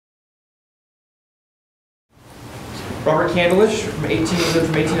Robert Candlish, from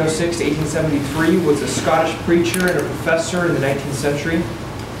 1806 to 1873, was a Scottish preacher and a professor in the 19th century.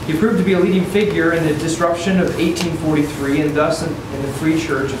 He proved to be a leading figure in the disruption of 1843 and thus in the Free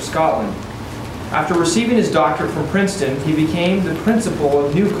Church of Scotland. After receiving his doctorate from Princeton, he became the principal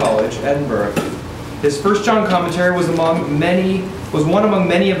of New College, Edinburgh. His First John commentary was one among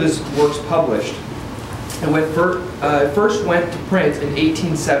many of his works published, and first went to print in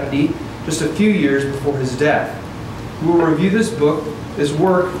 1870, just a few years before his death. We will review this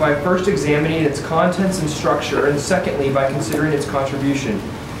work, by first examining its contents and structure, and secondly, by considering its contribution.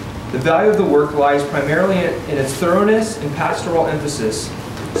 The value of the work lies primarily in its thoroughness and pastoral emphasis.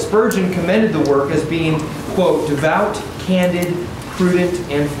 Spurgeon commended the work as being, quote, devout, candid, prudent,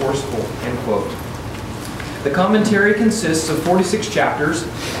 and forceful, end quote. The commentary consists of 46 chapters,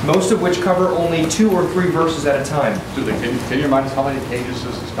 most of which cover only 2 or 3 verses at a time. Susan, can you remind us how many pages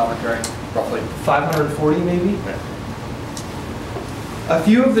is this commentary, roughly? 540, maybe? Okay. A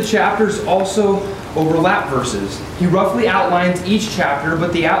few of the chapters also overlap verses. He roughly outlines each chapter,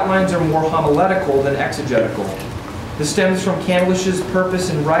 but the outlines are more homiletical than exegetical. This stems from Candlish's purpose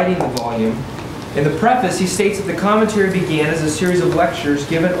in writing the volume. In the preface, he states that the commentary began as a series of lectures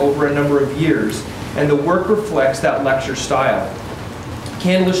given over a number of years, and the work reflects that lecture style.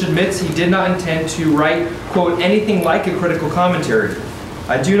 Candlish admits he did not intend to write, quote, anything like a critical commentary.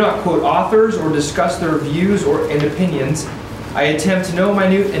 I do not quote authors or discuss their views and opinions. I attempt no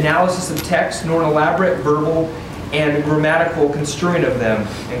minute analysis of text, nor an elaborate verbal and grammatical construing of them,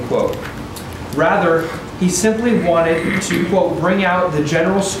 end quote. Rather, he simply wanted to, quote, bring out the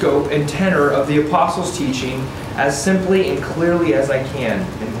general scope and tenor of the Apostles' teaching as simply and clearly as I can,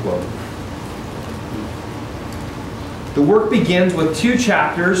 end quote. The work begins with 2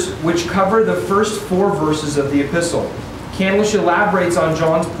 chapters which cover the first 4 verses of the epistle. Candlish elaborates on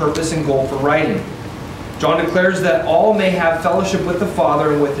John's purpose and goal for writing. John declares that all may have fellowship with the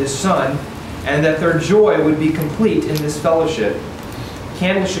Father and with His Son, and that their joy would be complete in this fellowship.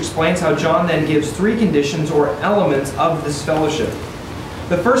 Candlish explains how John then gives 3 conditions or elements of this fellowship.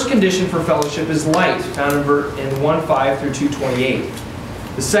 The first condition for fellowship is light, found in 1:5 through 2:28.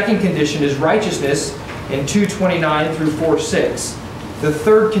 The second condition is righteousness in 2:29 through 4:6. The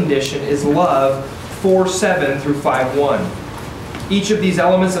third condition is love, 4:7 through 5:1. Each of these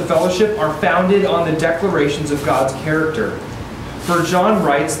elements of fellowship are founded on the declarations of God's character. For John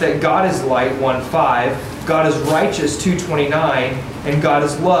writes that God is light, 1:5, God is righteous, 2:29, and God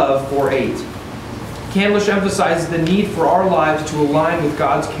is love, 4:8. Candlish emphasizes the need for our lives to align with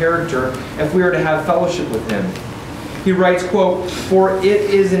God's character if we are to have fellowship with Him. He writes, quote, for it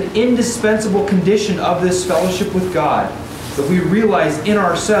is an indispensable condition of this fellowship with God that we realize in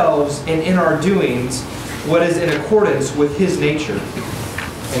ourselves and in our doings what is in accordance with His nature,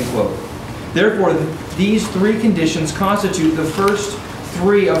 end quote. Therefore, these 3 conditions constitute the first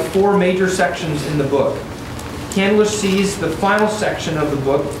 3 of 4 major sections in the book. Candlish sees the final section of the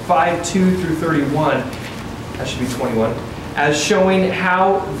book, 5:2 through 31, that should be 21, as showing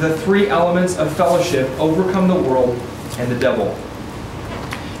how the 3 elements of fellowship overcome the world and the devil.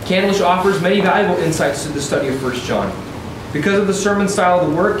 Candlish offers many valuable insights to the study of 1 John. Because of the sermon style of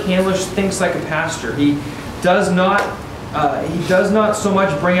the work, Candlish thinks like a pastor. He does not so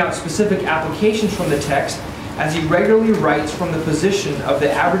much bring out specific applications from the text as he regularly writes from the position of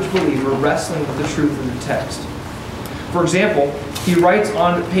the average believer wrestling with the truth of the text. For example, he writes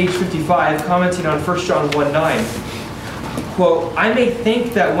on page 55, commenting on 1 John 1:9, quote, I may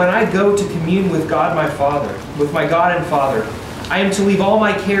think that when I go to commune with God my Father, with my God and Father, I am to leave all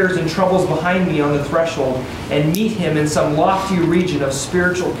my cares and troubles behind me on the threshold and meet Him in some lofty region of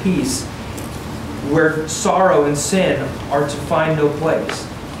spiritual peace where sorrow and sin are to find no place.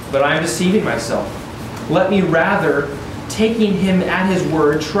 But I am deceiving myself. Let me rather, taking Him at His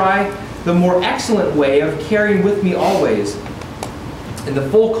word, try the more excellent way of carrying with me always, in the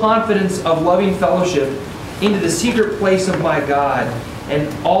full confidence of loving fellowship, into the secret place of my God and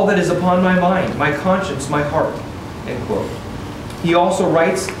all that is upon my mind, my conscience, my heart, end quote. He also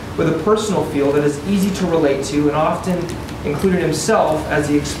writes with a personal feel that is easy to relate to and often including himself as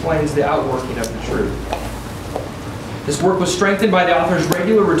he explains the outworking of the truth. This work was strengthened by the author's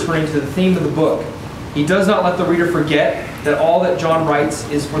regular returning to the theme of the book. He does not let the reader forget that all that John writes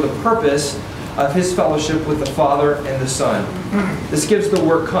is for the purpose of his fellowship with the Father and the Son. This gives the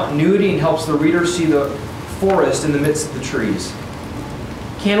work continuity and helps the reader see the forest in the midst of the trees.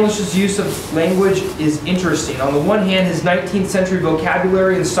 Candlish's use of language is interesting. On the one hand, his 19th century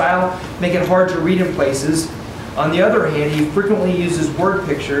vocabulary and style make it hard to read in places. On the other hand, he frequently uses word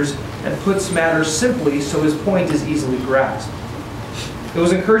pictures and puts matters simply so his point is easily grasped. It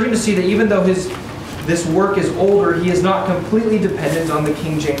was encouraging to see that even though his this work is older, he is not completely dependent on the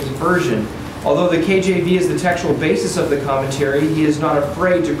King James Version. Although the KJV is the textual basis of the commentary, he is not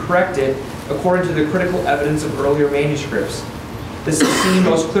afraid to correct it according to the critical evidence of earlier manuscripts. This is seen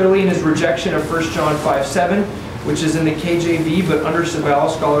most clearly in his rejection of 1 John 5:7, which is in the KJV, but understood by all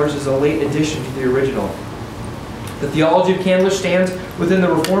scholars as a late addition to the original. The theology of Candlish stands within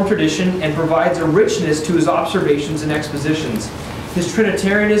the Reformed tradition and provides a richness to his observations and expositions. His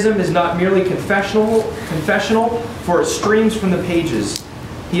Trinitarianism is not merely confessional, for it streams from the pages.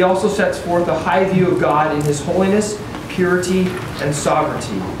 He also sets forth a high view of God in his holiness, purity, and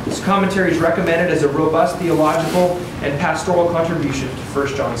sovereignty. His commentary is recommended as a robust theological and pastoral contribution to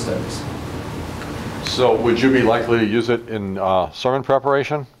 1 John studies. So would you be likely to use it in sermon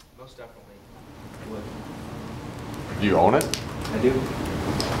preparation? Most definitely. I would. Do you own it? I do.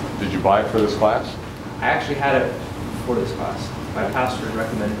 Did you buy it for this class? I actually had it before this class. My pastor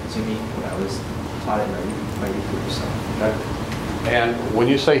recommended it to me when I was taught it in my youth group. So. Okay. And when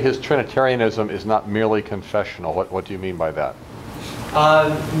you say his Trinitarianism is not merely confessional, what do you mean by that?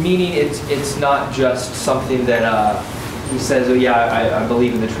 Meaning it's not just something that he says, oh yeah, I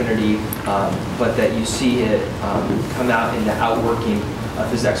believe in the Trinity, but that you see it come out in the outworking of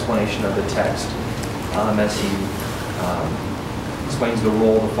his explanation of the text as he explains the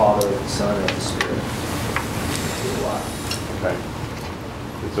role of the Father, of the Son, and of the Spirit. Okay.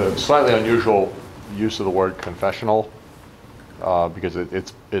 It's a slightly unusual use of the word confessional. Because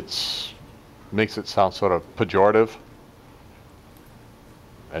it makes it sound sort of pejorative,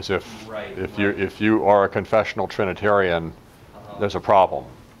 as if if you are a confessional Trinitarian, there's a problem.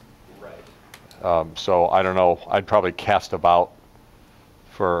 Right. So I don't know. I'd probably cast about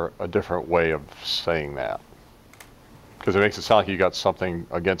for a different way of saying that, because it makes it sound like you got something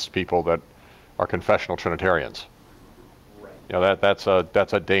against people that are confessional Trinitarians. Right. You know, that's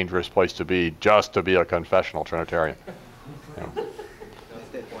a dangerous place to be, just to be a confessional Trinitarian. Yeah.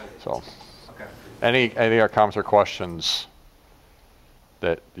 So, okay. Any other comments or questions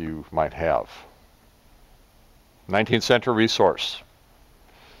that you might have? 19th century resource.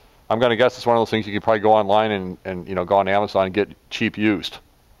 I'm going to guess it's one of those things you could probably go online and go on Amazon and get cheap used.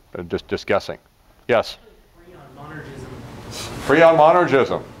 Just guessing. Yes. Free on monergism. Free on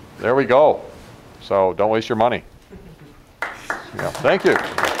monergism. There we go. So don't waste your money. Yeah. Thank you.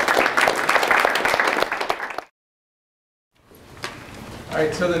 All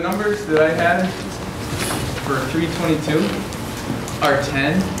right, so the numbers that I had for 322 are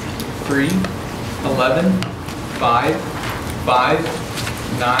 10, 3, 11, 5, 5,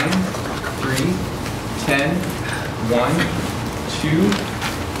 9, 3, 10, 1, 2,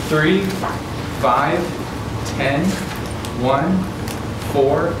 3, 5, 10, 1,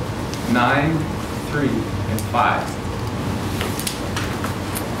 4, 9, 3, and 5.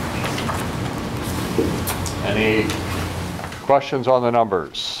 Any questions on the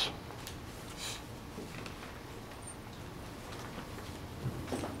numbers?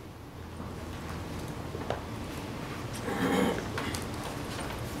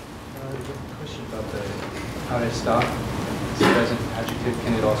 Question about the how to stop. As a present adjective,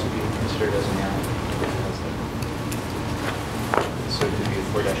 can it also be considered as a noun? So it could be a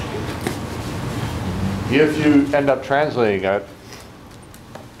word adjective. If you end up translating it,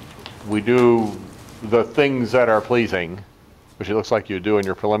 we do the things that are pleasing, which it looks like you do in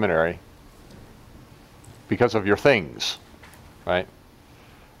your preliminary, because of your things, right?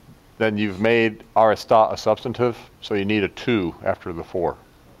 Then you've made arista a substantive, so you need a 2 after the 4.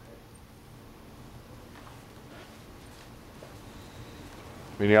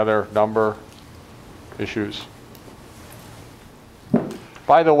 Any other number issues?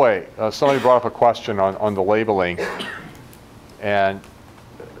 By the way, somebody brought up a question on the labeling, and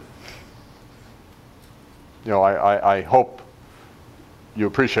I hope you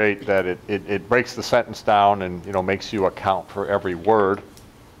appreciate that it breaks the sentence down and makes you account for every word.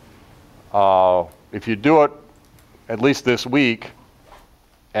 If you do it at least this week,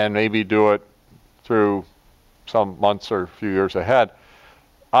 and maybe do it through some months or a few years ahead,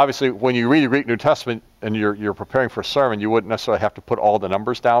 obviously when you read the Greek New Testament and you're preparing for a sermon, you wouldn't necessarily have to put all the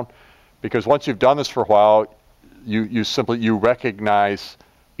numbers down, because once you've done this for a while, you recognize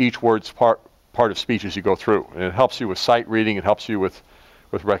each word's part of speech as you go through, and it helps you with sight reading, it helps you with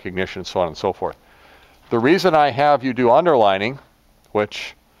recognition, so on and so forth. The reason I have you do underlining,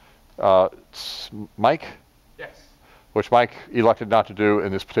 which Mike elected not to do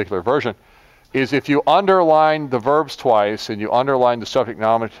in this particular version, is if you underline the verbs twice and you underline the subject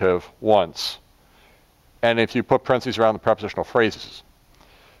nominative once, and if you put parentheses around the prepositional phrases,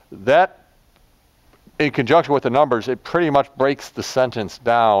 that, in conjunction with the numbers, it pretty much breaks the sentence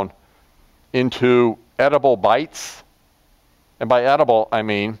down into edible bites. And by edible, I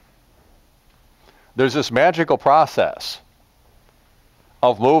mean there's this magical process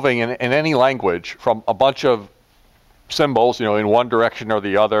of moving in any language from a bunch of symbols, in one direction or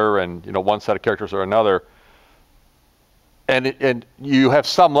the other, and one set of characters or another. And you have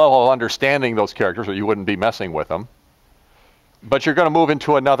some level of understanding those characters, or you wouldn't be messing with them. But you're going to move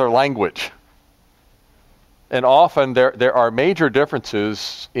into another language. And often there are major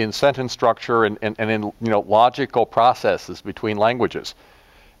differences in sentence structure and in logical processes between languages.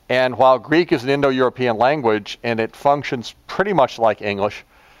 And while Greek is an Indo-European language and it functions pretty much like English,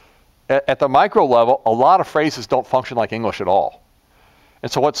 at the micro level, a lot of phrases don't function like English at all. And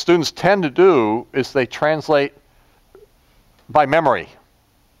so what students tend to do is they translate by memory.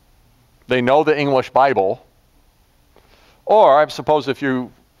 They know the English Bible, or I suppose if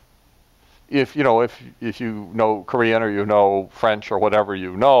you know Korean or you know French or whatever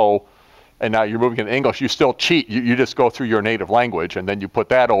you know, and now you're moving into English, you still cheat. You just go through your native language and then you put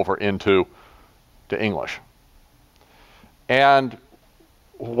that over into English. And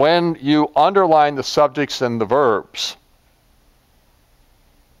when you underline the subjects and the verbs,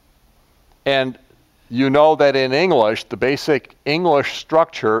 and you know that in English, the basic English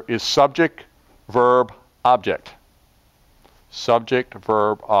structure is subject, verb, object. Subject,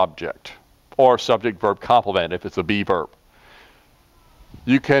 verb, object. Or subject, verb, complement if it's a be verb.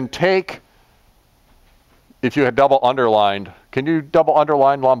 You can take, if you had double underlined, can you double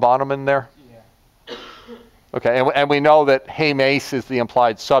underline lambonum in there? Yeah. Okay, and we know that hey mace is the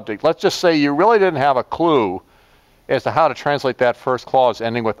implied subject. Let's just say you really didn't have a clue as to how to translate that first clause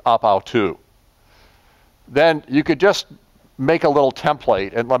ending with ap autu. Then you could just make a little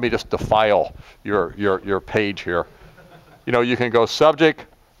template, and let me just defile your page here. You can go subject,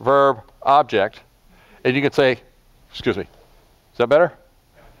 verb, object, and you can say, excuse me, is that better?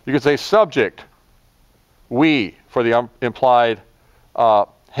 You can say subject, we, for the implied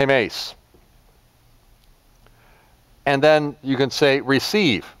hemes. And then you can say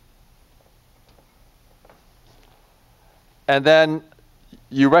receive. And then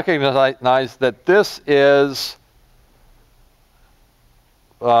you recognize that this is,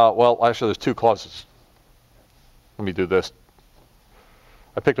 well, actually there's two clauses. Let me do this.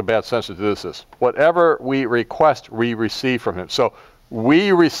 I picked a bad sentence to do this. Whatever we request, we receive from him. So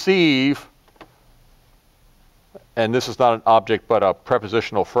we receive, and this is not an object but a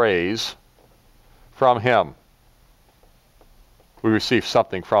prepositional phrase, from him. We receive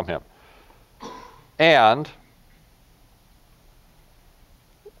something from him. And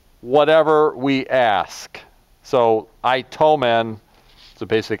whatever we ask. So itomen, it's a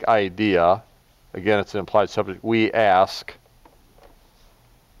basic idea. Again, it's an implied subject. We ask,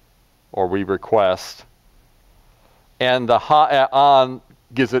 or we request. And the ha-on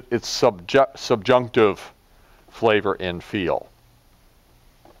gives it its subjunctive flavor and feel.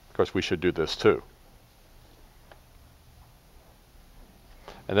 Of course, we should do this too.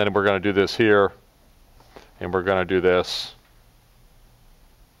 And then we're going to do this here, and we're going to do this.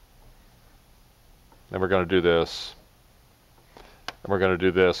 Then we're going to do this, and we're going to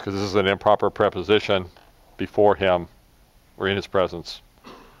do this, because this is an improper preposition before him, or in his presence.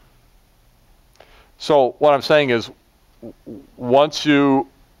 So what I'm saying is, once you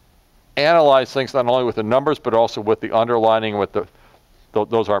analyze things not only with the numbers, but also with the underlining, with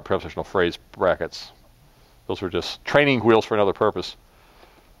those aren't prepositional phrase brackets. Those are just training wheels for another purpose.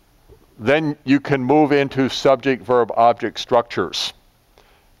 Then you can move into subject, verb, object structures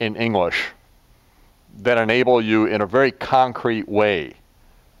in English that enable you in a very concrete way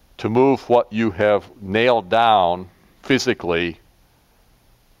to move what you have nailed down physically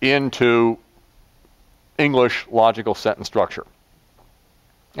into English logical sentence structure.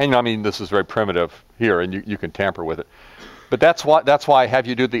 And I mean, this is very primitive here, and you can tamper with it. But that's why I have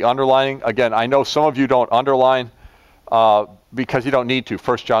you do the underlining. Again, I know some of you don't underline because you don't need to.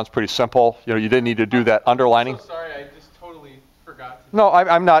 1 John's pretty simple. You didn't need to do that underlining. I'm so sorry, I just totally forgot to. No,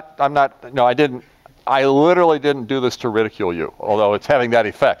 I'm not. No, I didn't. I literally didn't do this to ridicule you, although it's having that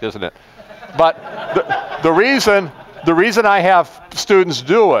effect, isn't it? But the reason I have students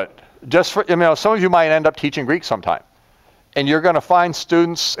do it, just for, some of you might end up teaching Greek sometime. And you're going to find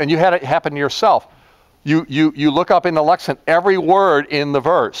students, and you had it happen to yourself. You look up in the lexicon every word in the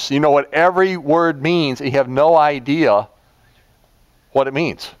verse. You know what every word means, and you have no idea what it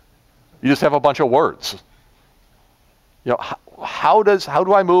means. You just have a bunch of words. How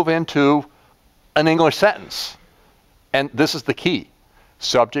do I move into an English sentence? And this is the key.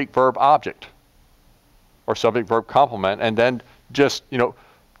 Subject, verb, object. Or subject, verb, complement. And then just,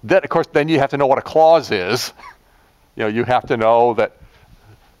 that, of course, then you have to know what a clause is. You have to know that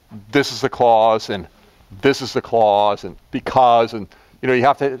this is the clause, and this is the clause, and because, and you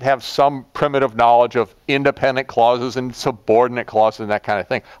have to have some primitive knowledge of independent clauses and subordinate clauses and that kind of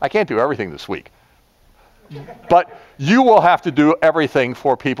thing. I can't do everything this week. But you will have to do everything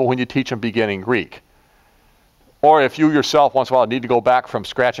for people when you teach them beginning Greek. Or if you yourself once in a while need to go back from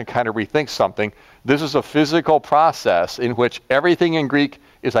scratch and kind of rethink something, this is a physical process in which everything in Greek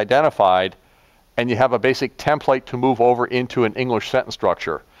is identified, and you have a basic template to move over into an English sentence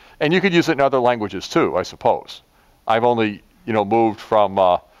structure. And you could use it in other languages too, I suppose. I've only moved from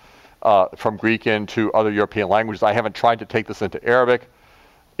Greek into other European languages. I haven't tried to take this into Arabic.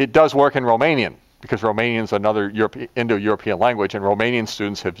 It does work in Romanian, because Romanian is another Indo-European language, and Romanian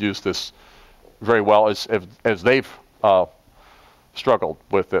students have used this very well as they've struggled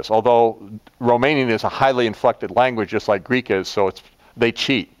with this. Although Romanian is a highly inflected language, just like Greek is, so they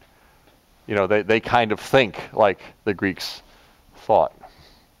cheat. They kind of think like the Greeks thought,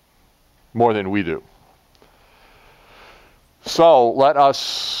 more than we do. So let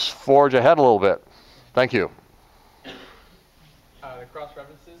us forge ahead a little bit. Thank you. The cross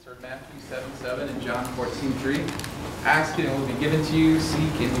references are Matthew 7:7 and John 14:3. Ask and it will be given to you.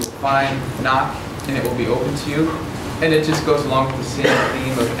 Seek and you will find. Knock and it will be open to you. And it just goes along with the same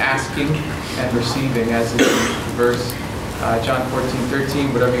theme of asking and receiving, as in verse John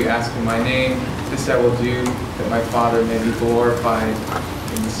 14:13. Whatever you ask in my name, this I will do, that my Father may be glorified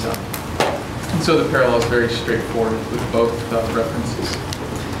in the Son. And so the parallel is very straightforward with both references.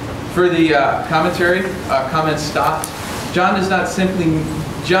 For the commentary, comments stopped. John does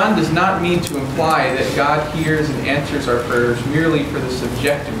not mean to imply that God hears and answers our prayers merely for the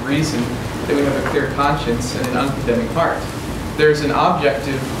subjective reason that we have a clear conscience and an uncondemning heart. There's an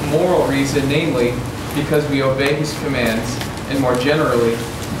objective, moral reason, namely, because we obey His commands and more generally,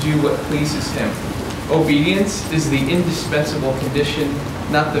 do what pleases Him. Obedience is the indispensable condition,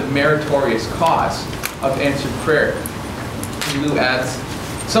 not the meritorious cause of answered prayer. Lou adds,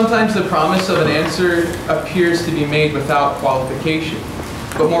 sometimes the promise of an answer appears to be made without qualification,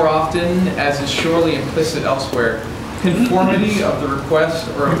 but more often, as is surely implicit elsewhere, conformity of the request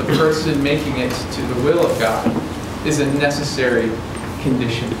or of the person making it to the will of God is a necessary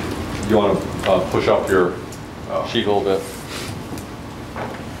condition. You want to push up your sheet a little bit?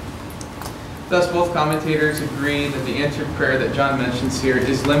 Thus, both commentators agree that the answered prayer that John mentions here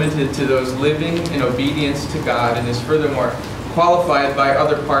is limited to those living in obedience to God and is furthermore qualified by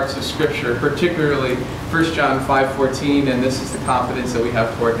other parts of Scripture, particularly 1 John 5:14, and this is the confidence that we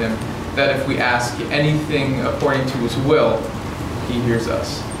have toward Him, that if we ask anything according to His will, He hears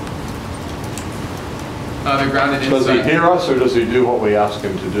us. They're grounded in Does He hear us, or does He do what we ask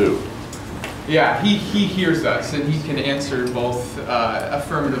Him to do? Yeah, he hears us, and He can answer both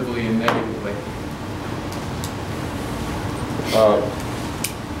affirmatively and negatively.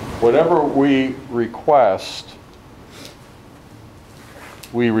 Whatever we request,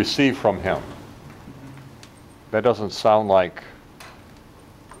 we receive from Him. That doesn't sound like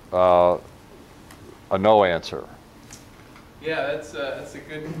a no answer. Yeah, that's a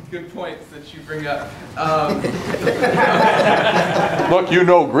good point that you bring up. Look, you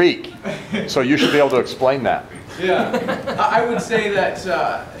know Greek, so you should be able to explain that. Yeah, I would say that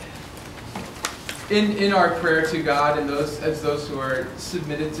in our prayer to God, and as those who are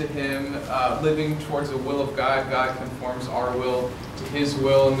submitted to Him, living towards the will of God, God conforms our will to His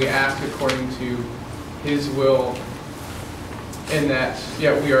will, and we act according to His will, and that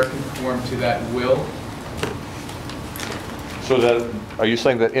we are conformed to that will. So that, are you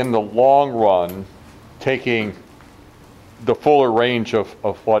saying that in the long run, taking the fuller range of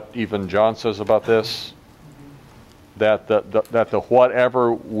what even John says about this, that the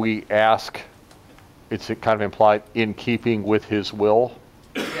whatever we ask, it's kind of implied in keeping with His will?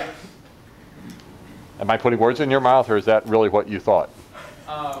 Yeah. Am I putting words in your mouth, or is that really what you thought?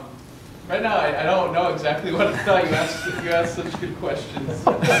 Right now, I don't know exactly what I thought. You asked such good questions.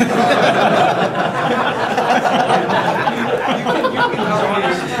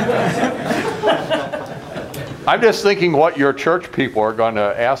 I'm just thinking what your church people are going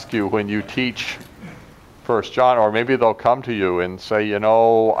to ask you when you teach 1 John, or maybe they'll come to you and say,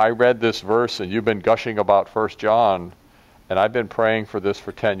 I read this verse and you've been gushing about 1 John, and I've been praying for this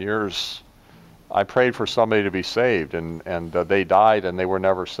for 10 years. I prayed for somebody to be saved, and they died and they were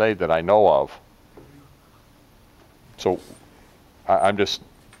never saved that I know of. So I'm just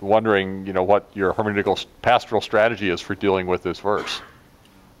wondering, what your hermeneutical pastoral strategy is for dealing with this verse.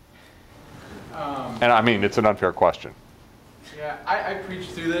 And I mean, it's an unfair question. Yeah, I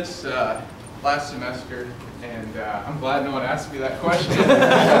preached through this last semester, and I'm glad no one asked me that question.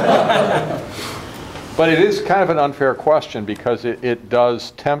 But it is kind of an unfair question because it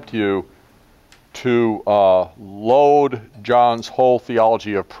does tempt you to load John's whole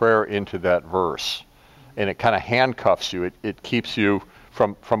theology of prayer into that verse. And it kind of handcuffs you. It keeps you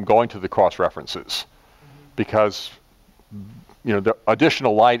from going to the cross references. Because the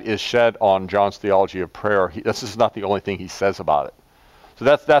additional light is shed on John's theology of prayer. This is not the only thing he says about it. So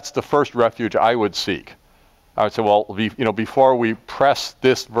that's the first refuge I would seek. I would say, well, before we press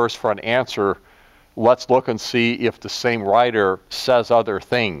this verse for an answer, let's look and see if the same writer says other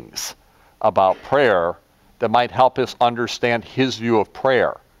things about prayer that might help us understand his view of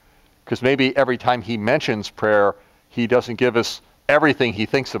prayer. Because maybe every time he mentions prayer, he doesn't give us everything he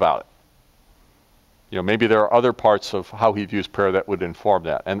thinks about it. Maybe there are other parts of how he views prayer that would inform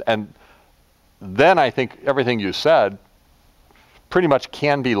that. And then I think everything you said pretty much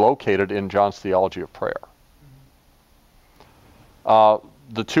can be located in John's theology of prayer.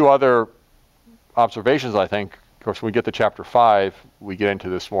 The two other observations, I think, of course, when we get to chapter 5, we get into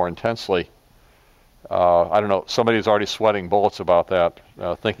this more intensely. I don't know, somebody's already sweating bullets about that,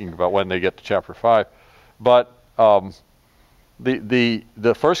 thinking about when they get to chapter 5. But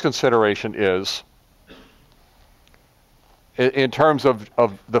the first consideration is, in terms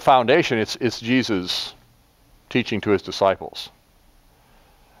of the foundation, it's Jesus teaching to his disciples.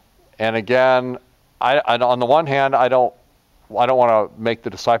 And again, I on the one hand, I don't want to make the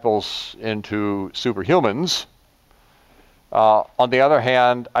disciples into superhumans. On the other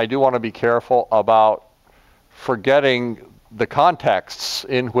hand, I do want to be careful about forgetting the contexts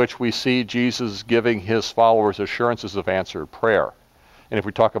in which we see Jesus giving his followers assurances of answered prayer. And if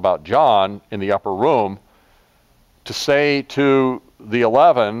we talk about John in the upper room, to say to the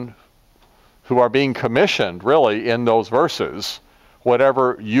 11 who are being commissioned, really, in those verses,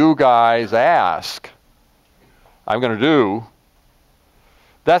 whatever you guys ask, I'm going to do,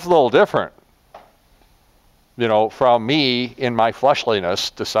 that's a little different, from me in my fleshliness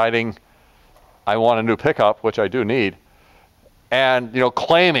deciding I want a new pickup, which I do need, and,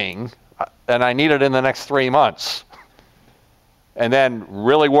 claiming, and I need it in the next 3 months, and then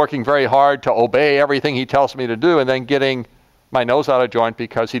really working very hard to obey everything he tells me to do, and then getting my nose out of joint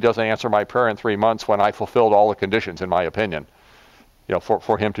because he doesn't answer my prayer in 3 months when I fulfilled all the conditions, in my opinion,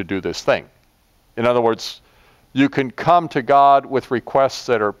 for him to do this thing. In other words, you can come to God with requests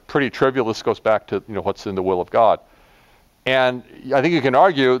that are pretty trivial. This goes back to what's in the will of God. And I think you can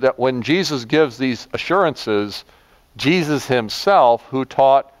argue that when Jesus gives these assurances, Jesus himself, who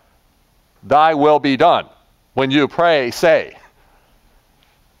taught, "Thy will be done. When you pray, say."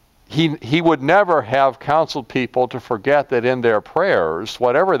 He would never have counseled people to forget that in their prayers,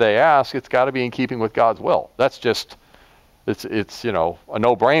 whatever they ask, it's got to be in keeping with God's will. That's just, it's a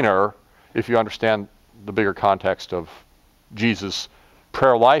no-brainer if you understand the bigger context of Jesus'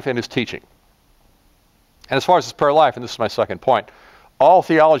 prayer life and his teaching. And as far as his prayer life, and this is my second point, all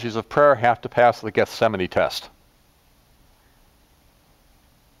theologies of prayer have to pass the Gethsemane test.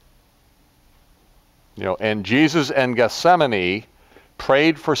 And Jesus in Gethsemane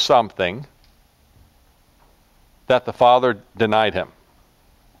prayed for something that the Father denied him.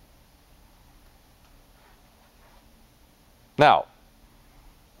 Now,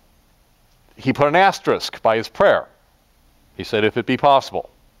 he put an asterisk by his prayer. He said, "If it be possible."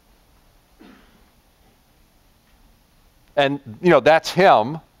 And, that's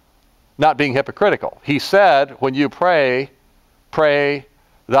him not being hypocritical. He said, when you pray, pray,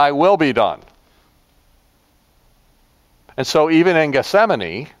 "Thy will be done." And so even in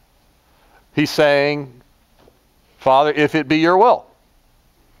Gethsemane, he's saying, "Father, if it be your will."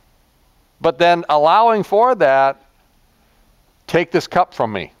 But then allowing for that, "Take this cup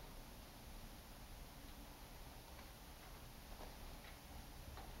from me."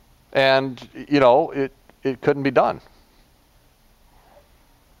 And, it couldn't be done.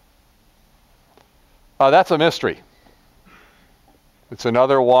 That's a mystery. It's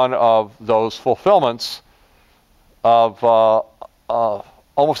another one of those fulfillments of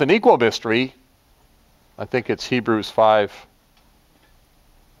almost an equal mystery. I think it's Hebrews 5,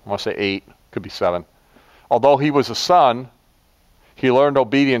 I want to say 8, could be 7. Although he was a son, he learned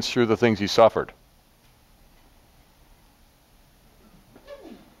obedience through the things he suffered.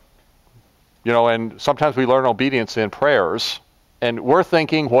 And sometimes we learn obedience in prayers, and we're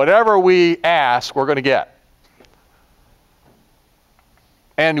thinking whatever we ask, we're going to get.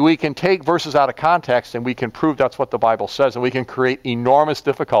 And we can take verses out of context, and we can prove that's what the Bible says, and we can create enormous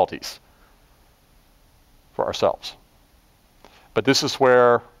difficulties for ourselves. But this is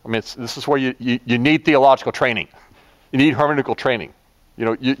where, this is where you need theological training. You need hermeneutical training.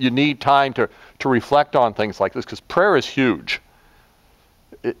 You need time to reflect on things like this, because prayer is huge.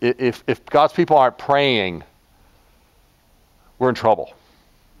 if God's people aren't praying, we're in trouble.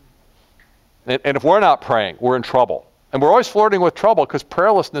 And if we're not praying, we're in trouble. And we're always flirting with trouble because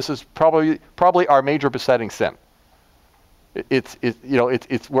prayerlessness is probably our major besetting sin.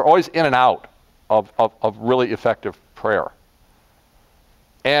 We're always in and out of really effective prayer.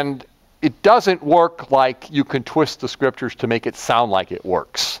 And it doesn't work like you can twist the scriptures to make it sound like it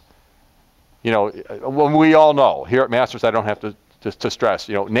works. When we all know, here at Masters, I don't have to stress,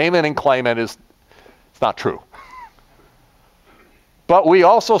 name it and claim it it's not true. But we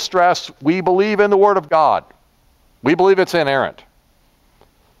also stress we believe in the Word of God. We believe it's inerrant.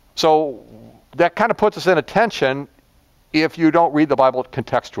 So that kind of puts us in a tension if you don't read the Bible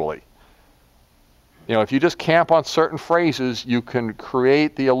contextually. If you just camp on certain phrases, you can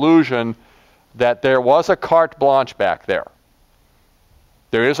create the illusion that there was a carte blanche back there.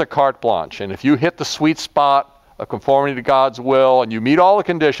 There is a carte blanche, and if you hit the sweet spot of conformity to God's will and you meet all the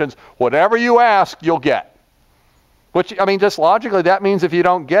conditions, whatever you ask, you'll get. Which, just logically, that means if you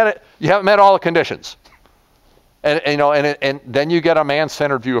don't get it, you haven't met all the conditions. And then you get a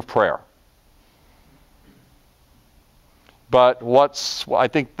man-centered view of prayer. But I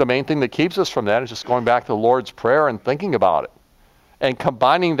think the main thing that keeps us from that is just going back to the Lord's Prayer and thinking about it. And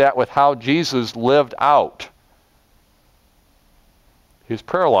combining that with how Jesus lived out his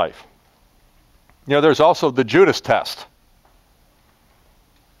prayer life. There's also the Judas test.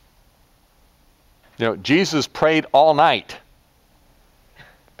 Jesus prayed all night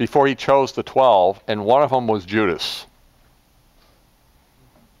before he chose the 12, and one of them was Judas.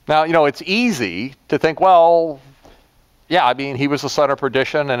 Now, it's easy to think, well, yeah, he was the son of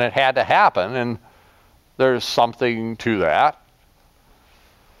perdition, and it had to happen, and there's something to that.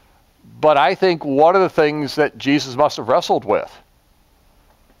 But I think one of the things that Jesus must have wrestled with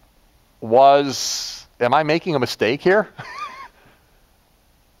was, am I making a mistake here?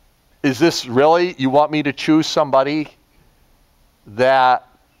 Is this really, you want me to choose somebody that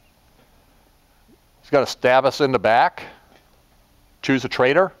is going to stab us in the back? Choose a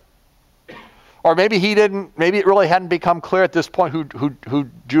traitor? Or maybe it really hadn't become clear at this point who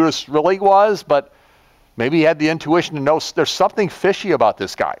Judas really was, but maybe he had the intuition to know there's something fishy about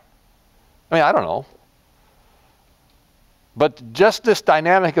this guy. I don't know. But just this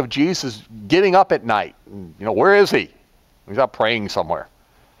dynamic of Jesus getting up at night, where is he? He's out praying somewhere.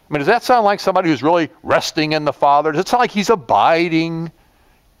 Does that sound like somebody who's really resting in the Father? Does it sound like he's abiding?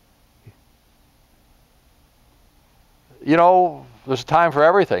 There's a time for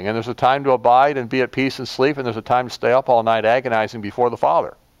everything, and there's a time to abide and be at peace and sleep, and there's a time to stay up all night agonizing before the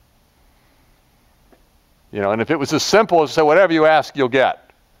Father. And if it was as simple as to say, whatever you ask, you'll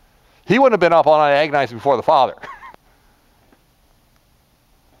get, he wouldn't have been up all night agonizing before the Father.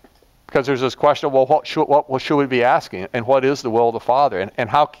 Because there's this question, well, what should we be asking? And what is the will of the Father? And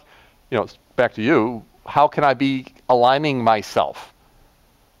how, back to you, how can I be aligning myself?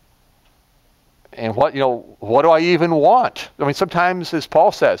 And what do I even want? Sometimes, as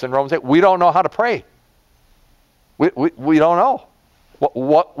Paul says in Romans 8, we don't know how to pray. We don't know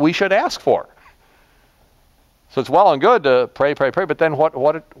what we should ask for. So it's well and good to pray, but then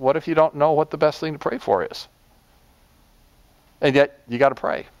what if you don't know what the best thing to pray for is? And yet, you got to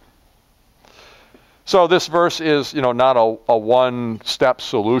pray. So this verse is, not a one-step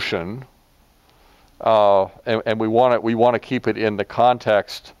solution, and we want to keep it in the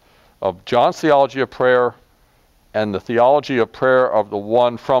context of John's theology of prayer and the theology of prayer of the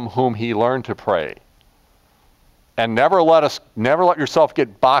one from whom he learned to pray. And never let yourself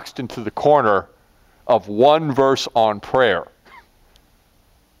get boxed into the corner of one verse on prayer.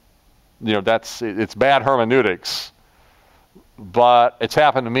 It's bad hermeneutics, but it's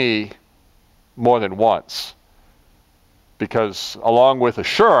happened to me more than once. Because along with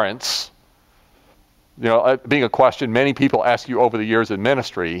assurance, being a question many people ask you over the years in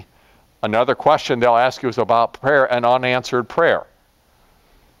ministry, another question they'll ask you is about prayer and unanswered prayer.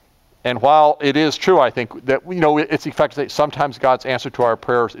 And while it is true, I think, that it's effective to say sometimes God's answer to our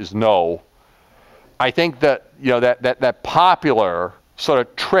prayers is no, I think that that popular sort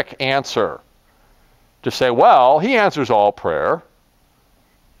of trick answer to say, well, he answers all prayer.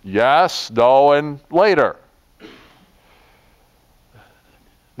 Yes, no, and later.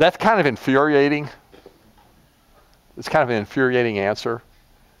 That's kind of infuriating. It's kind of an infuriating answer.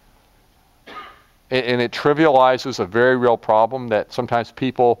 And it trivializes a very real problem that sometimes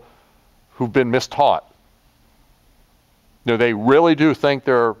people who've been mistaught, they really do think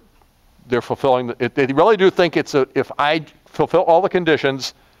they're fulfilling, they really do think if I fulfill all the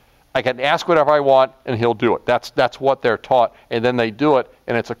conditions, I can ask whatever I want and he'll do it. That's what they're taught. And then they do it,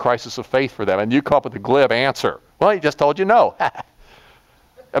 and it's a crisis of faith for them. And you come up with a glib answer. Well, he just told you no.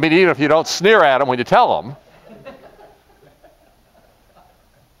 I mean, even if you don't sneer at them when you tell them,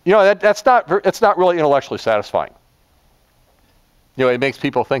 you know, it's not really intellectually satisfying. You know, it makes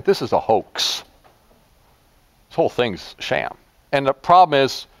people think this is a hoax. This whole thing's sham. And the problem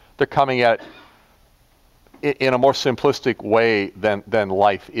is they're coming at it in a more simplistic way than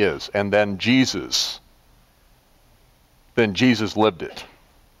life is, and than Jesus lived it.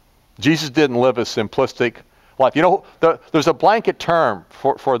 Jesus didn't live a simplistic life. You know, there's a blanket term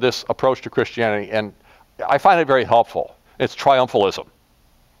for this approach to Christianity, and I find it very helpful. It's triumphalism.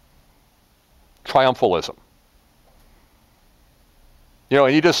 Triumphalism. You know,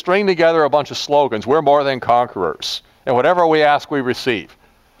 and you just string together a bunch of slogans. We're more than conquerors. And whatever we ask, we receive.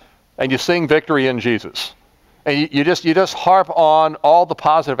 And you sing victory in Jesus. And you just harp on all the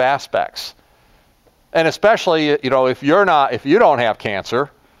positive aspects. And especially, you know, if you don't have cancer,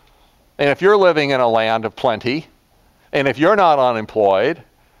 and if you're living in a land of plenty, and if you're not unemployed,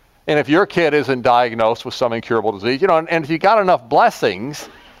 and if your kid isn't diagnosed with some incurable disease, you know, and if you got enough blessings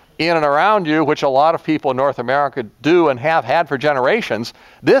in and around you, which a lot of people in North America do and have had for generations,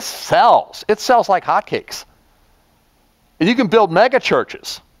 this sells. It sells like hotcakes. And you can build mega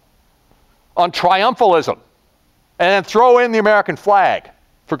churches on triumphalism and then throw in the American flag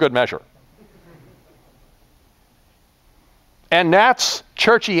for good measure. And that's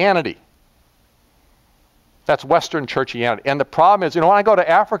churchianity. That's Western churchianity. And the problem is, you know, when I go to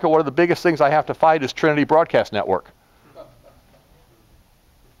Africa, one of the biggest things I have to fight is Trinity Broadcast Network.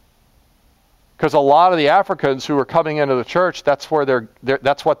 Because a lot of the Africans who are coming into the church, that's what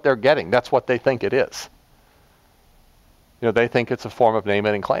they're getting. That's what they think it is. You know, they think it's a form of name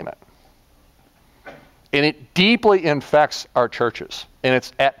it and claim it. And it deeply infects our churches.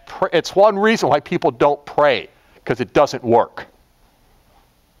 And it's one reason why people don't pray, because it doesn't work.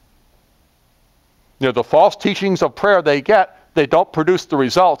 You know, the false teachings of prayer they get, they don't produce the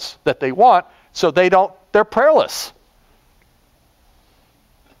results that they want, so they're prayerless.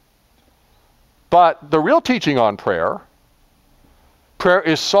 But the real teaching on prayer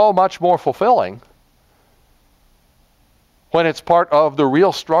is so much more fulfilling when it's part of the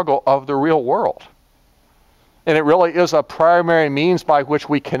real struggle of the real world. And it really is a primary means by which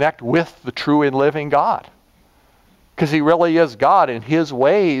we connect with the true and living God. Because he really is God, and his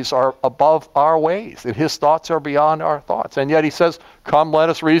ways are above our ways, and his thoughts are beyond our thoughts. And yet he says, come, let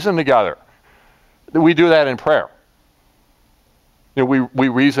us reason together. We do that in prayer. You know, we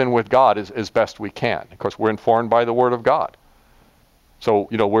reason with God as best we can. Of course, we're informed by the Word of God. So,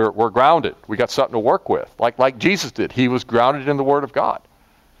 you know, we're grounded. We got something to work with. Like Jesus did. He was grounded in the Word of God.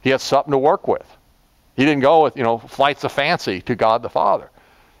 He had something to work with. He didn't go with, you know, flights of fancy to God the Father.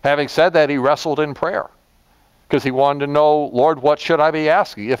 Having said that, he wrestled in prayer. Because he wanted to know, Lord, what should I be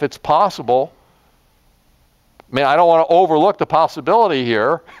asking? If it's possible, I mean, I don't want to overlook the possibility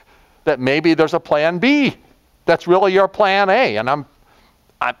here that maybe there's a plan B. That's really your plan A, and I'm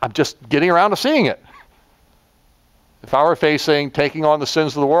just getting around to seeing it. If I were facing taking on the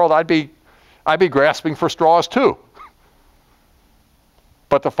sins of the world, I'd be grasping for straws too.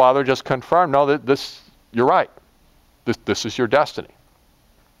 But the Father just confirmed, no, you're right. This is your destiny.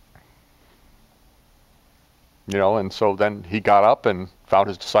 You know, and so then he got up and found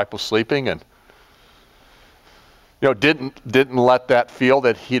his disciples sleeping, and you know, didn't let that feel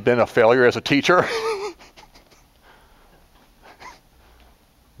that he'd been a failure as a teacher.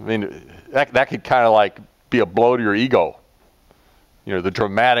 I mean, that could kind of like be a blow to your ego. You know, the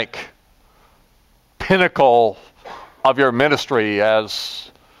dramatic pinnacle of your ministry as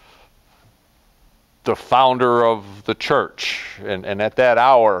the founder of the church. And at that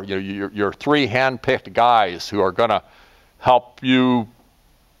hour, you know, you're three hand-picked guys who are going to help you,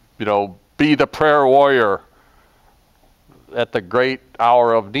 you know, be the prayer warrior at the great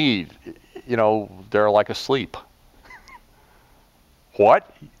hour of need. You know, they're like asleep.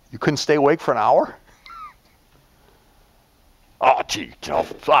 What? You couldn't stay awake for an hour? Oh, gee, you know,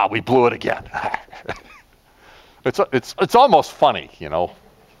 we blew it again. It's almost funny, you know,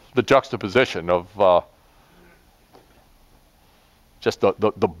 the juxtaposition of just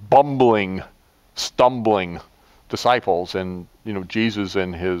the bumbling, stumbling disciples, and you know, Jesus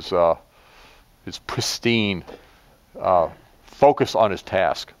and his pristine focus on his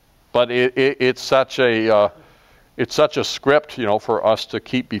task. But it's such a script, you know, for us to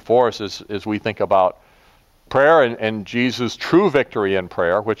keep before us as we think about prayer and Jesus' true victory in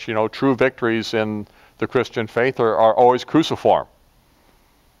prayer, which, you know, true victories in the Christian faith are always cruciform.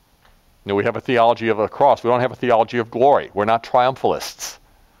 You know, we have a theology of the cross. We don't have a theology of glory. We're not triumphalists.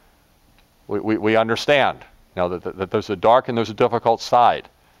 We understand, you know, that there's a dark and there's a difficult side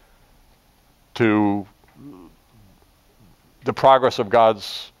to the progress of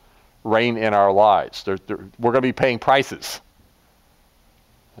God's reign in our lives. We're going to be paying prices.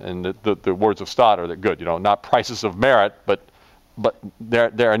 And the words of Stott are good, not prices of merit, but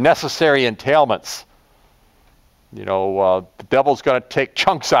they're necessary entailments. The devil's going to take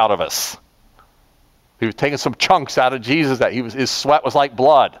chunks out of us. He was taking some chunks out of Jesus that his sweat was like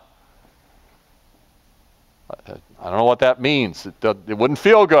blood. I don't know what that means. It wouldn't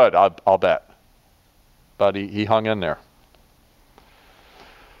feel good, I'll bet. But he hung in there.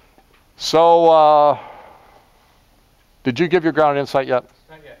 So, did you give your grounded insight yet?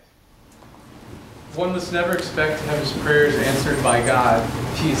 Not yet. One must never expect to have his prayers answered by God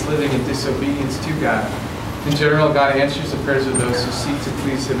if he is living in disobedience to God. In general, God answers the prayers of those who seek to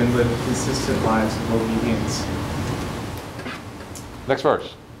please him and live consistent lives of obedience. Next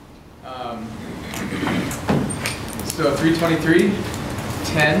verse. So 3:23,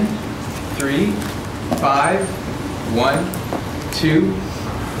 10, 3, 5, 1, 2,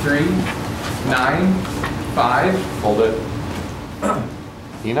 3, 9, 5. Hold it.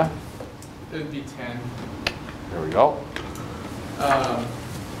 Ina? It would be 10. There we go.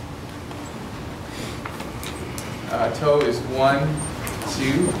 Toe is 1,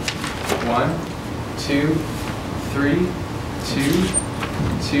 2, 1, 2, 3, 2,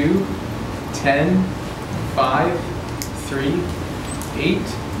 2, 10, 5, 3, 8,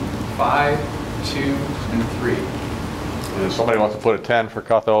 5, 2, and 3. If somebody wants to put a 10 for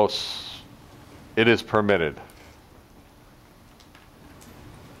kathos, it is permitted.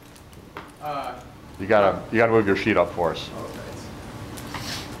 You gotta move your sheet up for us.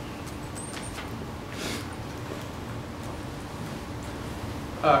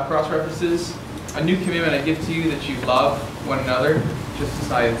 Cross references. A new commandment I give to you, that you love one another, just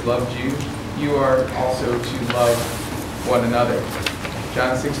as I have loved you. You are also to love one another.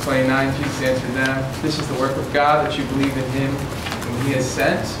 John 6:29, Jesus answered them, "This is the work of God, that you believe in him whom he has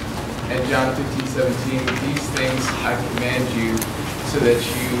sent." And John 15:17, "These things I command you, so that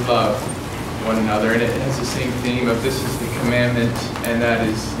you love one another." And it has the same theme of this is the commandment, and that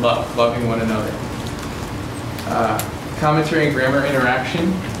is love, loving one another. Commentary and grammar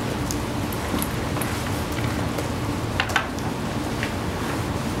interaction.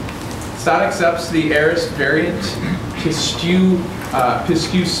 Stott accepts the aorist variant pistuomen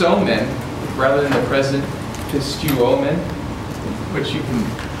rather than the present pistuomen, which you can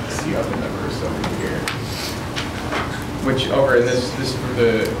see up in the verse over here. Which over in this for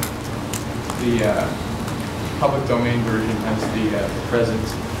the public domain version has the present.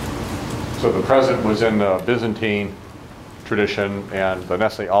 So the present was in the Byzantine tradition, and the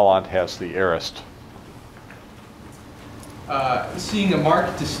Nestle Aland has the aorist. Seeing a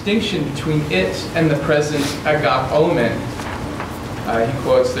marked distinction between it and the present agapomen. He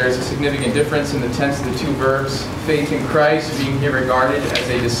quotes, "There's a significant difference in the tense of the two verbs, faith in Christ being here regarded as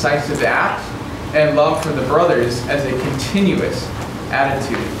a decisive act, and love for the brothers as a continuous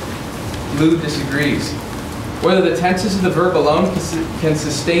attitude." Lude disagrees. Whether the tenses of the verb alone can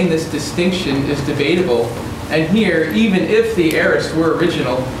sustain this distinction is debatable, and here, even if the aorist were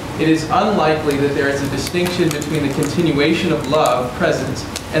original, it is unlikely that there is a distinction between the continuation of love, present,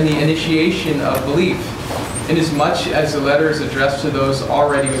 and the initiation of belief. Inasmuch as the letter is addressed to those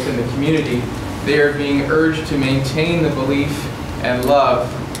already within the community, they are being urged to maintain the belief and love.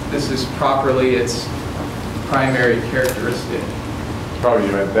 This is properly its primary characteristic. Probably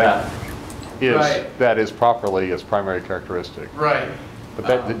you meant that is Right. that is properly its primary characteristic. Right. But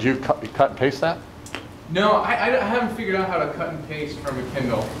that, did you cut and paste that? No, I haven't figured out how to cut and paste from a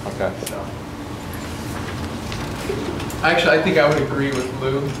Kindle. Okay. So. Actually, I think I would agree with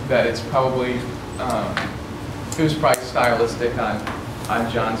Lou that it's probably, it was probably stylistic on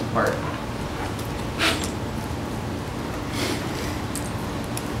John's part.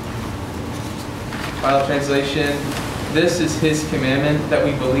 Final translation. This is his commandment, that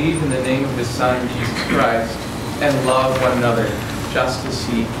we believe in the name of his Son, Jesus Christ, and love one another, just as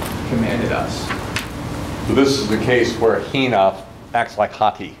he commanded us. So this is the case where Hina acts like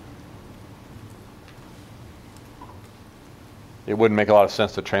Hati. It wouldn't make a lot of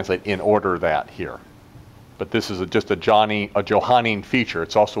sense to translate in order that here. But this is just a Johannine feature.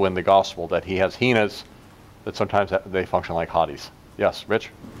 It's also in the gospel that he has Hinas that sometimes they function like Hatis. Yes, Rich?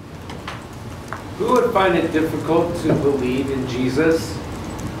 Who would find it difficult to believe in Jesus?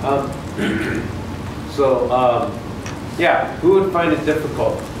 Yeah, who would find it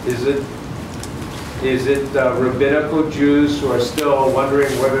difficult? Is it rabbinical Jews who are still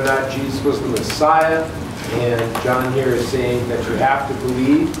wondering whether or not Jesus was the Messiah? And John here is saying that you have to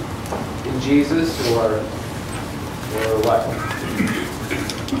believe in Jesus, or what?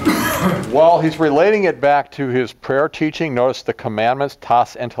 Well, he's relating it back to his prayer teaching. Notice the commandments,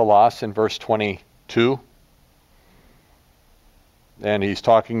 tas and telos, in verse 22. And he's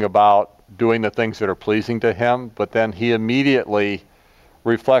talking about doing the things that are pleasing to him, but then he immediately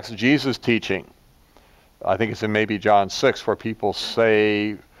reflects Jesus' teaching. I think it's in maybe John 6 where people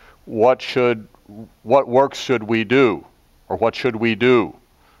say, what works should we do? Or what should we do?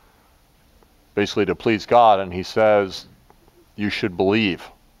 Basically to please God. And he says, you should believe.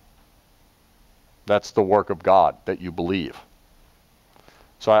 That's the work of God, that you believe.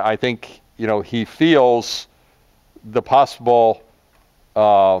 So I think, he feels the possible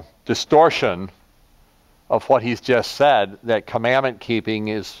distortion of what he's just said, that commandment keeping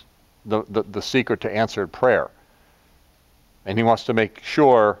is the secret to answered prayer. And he wants to make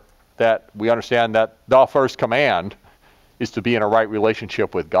sure that we understand that the first command is to be in a right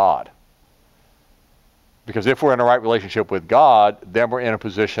relationship with God. Because if we're in a right relationship with God, then we're in a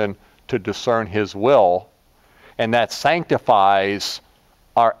position to discern his will, and that sanctifies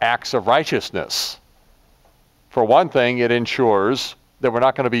our acts of righteousness. For one thing, it ensures that we're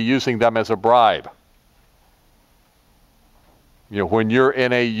not going to be using them as a bribe. When you're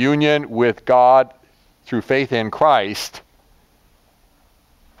in a union with God through faith in Christ,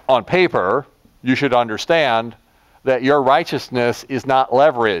 on paper, you should understand that your righteousness is not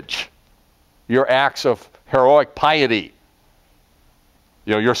leverage. Your acts of heroic piety,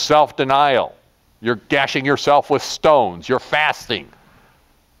 your self-denial, you're gashing yourself with stones, you're fasting.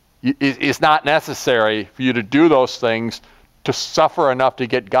 It's not necessary for you to do those things to suffer enough to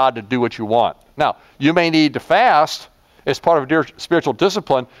get God to do what you want. Now, you may need to fast as part of your spiritual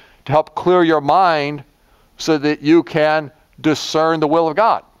discipline to help clear your mind so that you can discern the will of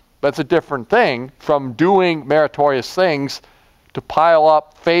God. That's a different thing from doing meritorious things to pile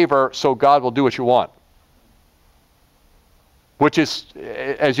up favor so God will do what you want. Which is,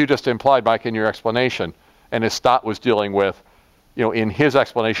 as you just implied, Mike, in your explanation, and as Stott was dealing with, in his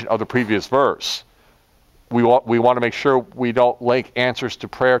explanation of the previous verse. We want to make sure we don't link answers to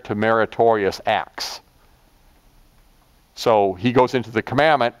prayer to meritorious acts. So he goes into the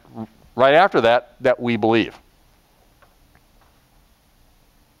commandment right after that we believe.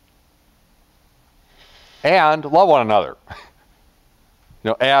 And love one another.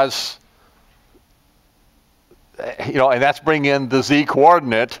 And that's bringing in the z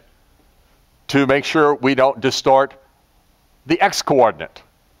coordinate to make sure we don't distort the x coordinate.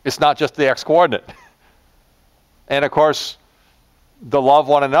 It's not just the x coordinate. And of course, the love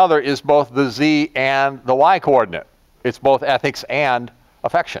one another is both the z and the y coordinate. It's both ethics and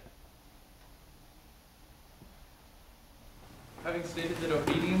affection. Having stated that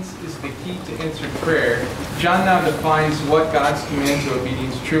obedience is the key to answered prayer, John now defines what God's command to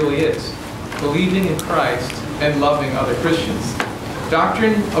obedience truly is: believing in Christ and loving other Christians.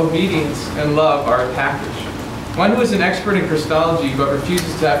 Doctrine, obedience, and love are a package. One who is an expert in Christology but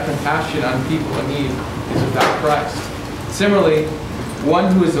refuses to have compassion on people in need is without Christ. Similarly,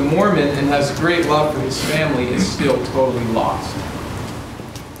 one who is a Mormon and has great love for his family is still totally lost.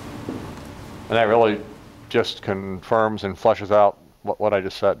 And that really just confirms and fleshes out what I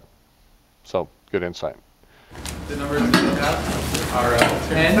just said. So, good insight. The numbers that you have are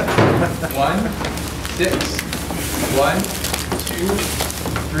 10, 1, 6, 1, 2,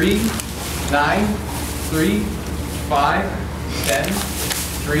 3, 9, 3, 5, 10,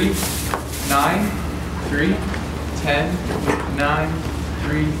 3, 9, 3, 10, 9,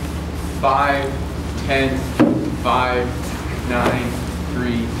 3, 5, 10, 5, 9,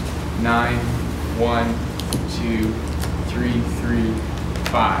 3, 9, 1, 2, 3, 3,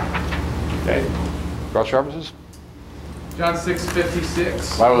 5. Okay. Cross references? John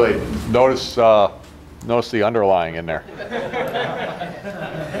 6:56. By the way, notice the underlying in there.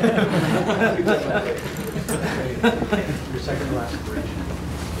 Your second to last bridge.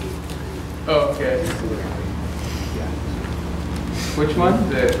 Okay. Which one?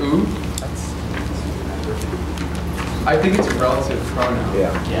 The oo? I think it's a relative pronoun.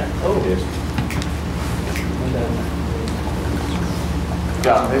 Yeah. Oh. It is.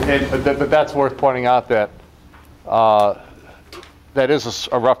 Yeah, but that's worth pointing out that that is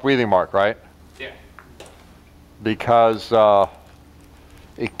a rough breathing mark, right? Yeah. Because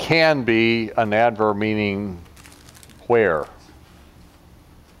it can be an adverb meaning where.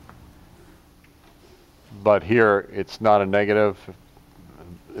 But here, it's not a negative,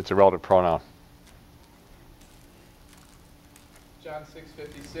 it's a relative pronoun. John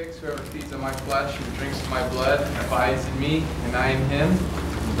 6:56, whoever feeds on my flesh and drinks of my blood abides in me, and I in him.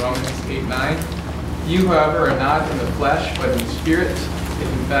 Romans 8:9. You, however, are not in the flesh, but in the Spirit, if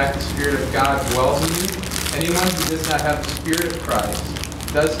in fact the Spirit of God dwells in you. Anyone who does not have the Spirit of Christ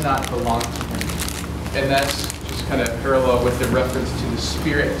does not belong to him. And that's just kind of parallel with the reference to the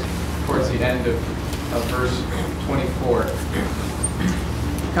Spirit towards the end of verse 24.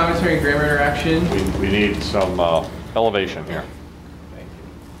 Commentary and grammar interaction. We need some elevation here. Thank you.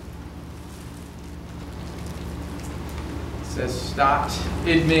 It says, "Stott.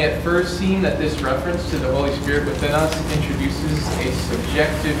 It may at first seem that this reference to the Holy Spirit within us introduces a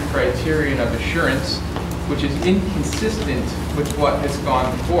subjective criterion of assurance, which is inconsistent with what has gone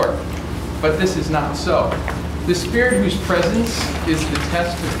before. But this is not so. The Spirit, whose presence is the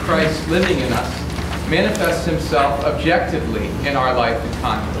test of Christ living in us, manifests himself objectively in our life and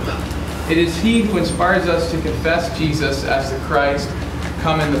conduct. It is he who inspires us to confess Jesus as the Christ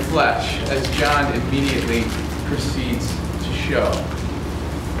come in the flesh, as John immediately proceeds to show."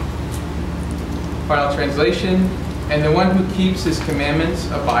 Final translation, "And the one who keeps his commandments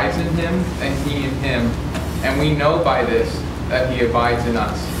abides in him, and he in him. And we know by this that he abides in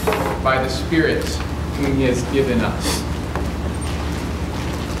us, by the Spirit whom he has given us."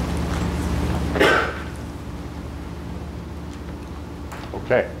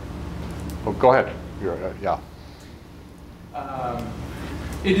 Okay. Oh, go ahead. Yeah.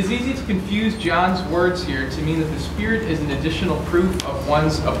 It is easy to confuse John's words here to mean that the Spirit is an additional proof of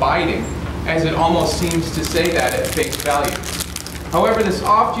one's abiding, as it almost seems to say that at face value. However, this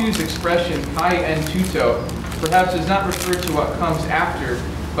oft-used expression, kai en tuto, perhaps does not refer to what comes after,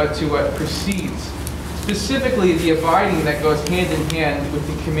 but to what precedes. Specifically, the abiding that goes hand in hand with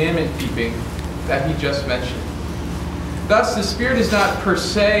the commandment keeping that he just mentioned. Thus, the Spirit is not per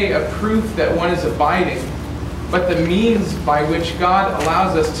se a proof that one is abiding, but the means by which God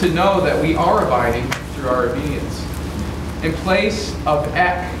allows us to know that we are abiding through our obedience. In place of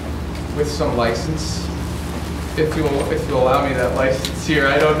ek, with some license, if you'll allow me that license here,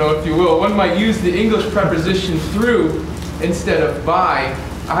 I don't know if you will, one might use the English preposition through instead of by,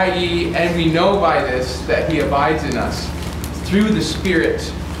 i.e., and we know by this that he abides in us, through the Spirit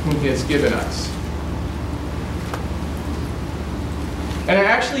whom he has given us. And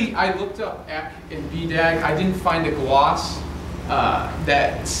I looked up ek and bdag. I didn't find a gloss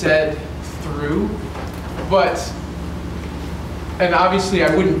that said through, and obviously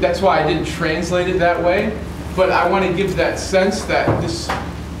I wouldn't, that's why I didn't translate it that way, but I want to give that sense that this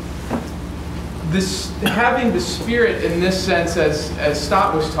having the Spirit in this sense, as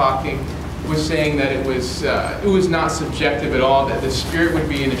Stott was talking, was saying that it was not subjective at all, that the Spirit would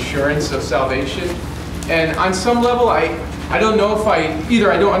be an assurance of salvation. And on some level, I don't know if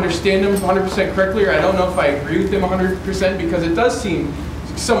either I don't understand him 100% correctly, or I don't know if I agree with him 100%, because it does seem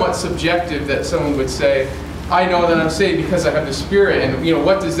somewhat subjective that someone would say, I know that I'm saved because I have the Spirit, and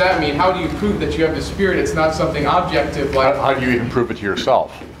what does that mean? How do you prove that you have the Spirit? It's not something objective like... How do you even prove it to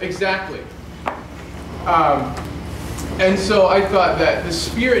yourself? Exactly. And so I thought that the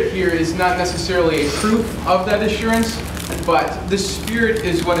Spirit here is not necessarily a proof of that assurance, but the Spirit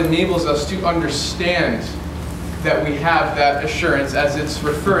is what enables us to understand that we have that assurance, as it's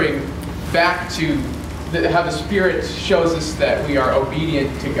referring back to how the Spirit shows us that we are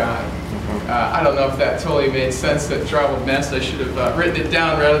obedient to God. I don't know if that totally made sense, that garbled mess. I should have written it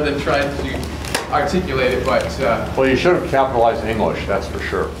down rather than trying to articulate it, but... Well, you should have capitalized English, that's for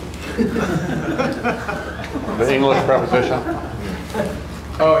sure. The English preposition.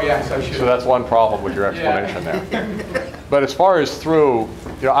 Oh, yes, I should. So that's one problem with your explanation there. But as far as through,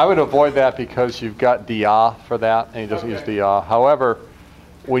 I would avoid that because you've got dia for that, and he doesn't use dia. However,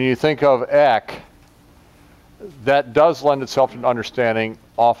 when you think of ek, that does lend itself to understanding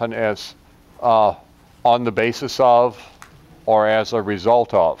often as on the basis of or as a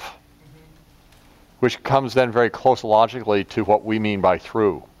result of, which comes then very close logically to what we mean by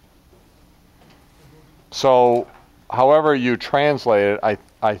through. So however you translate it,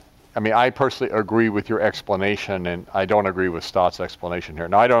 I mean, I personally agree with your explanation, and I don't agree with Stott's explanation here.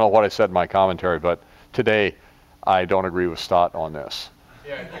 Now, I don't know what I said in my commentary, but today I don't agree with Stott on this.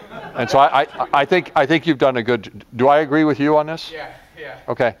 Yeah. And so I think you've done a good. Do I agree with you on this? Yeah.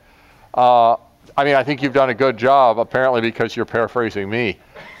 Okay. I mean, I think you've done a good job, apparently, because you're paraphrasing me.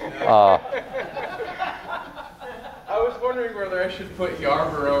 I was wondering whether I should put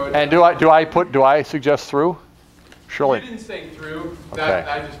Yarbrough. And do I suggest through? Surely. You didn't say through. Okay.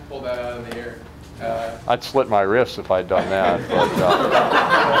 I just pulled that out of the air. I'd slit my wrists if I'd done that.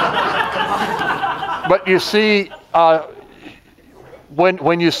 But you see,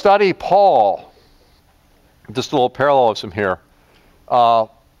 when you study Paul, just a little parallelism here.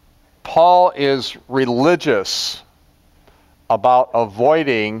 Paul is religious about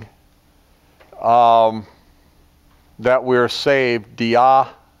avoiding that we're saved dia,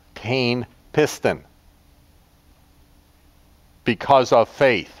 kain, piston. because of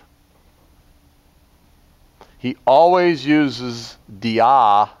faith. He always uses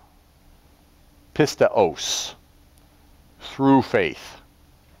dia pisteos, through faith.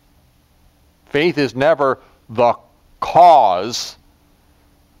 Faith is never the cause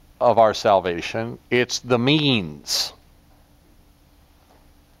of our salvation, it's the means.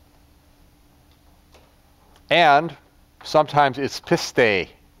 And sometimes it's piste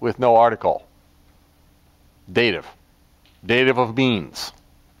with no article. Dative. Dative of means.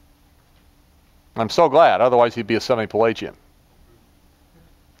 I'm so glad, otherwise he'd be a semi-Pelagian.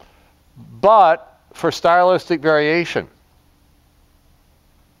 But for stylistic variation,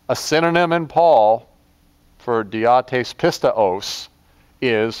 a synonym in Paul for diates pisteos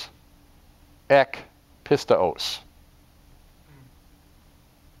is ek pisteos.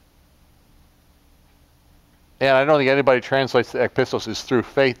 And I don't think anybody translates the ek pistos as through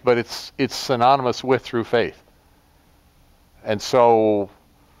faith, but it's synonymous with through faith. And so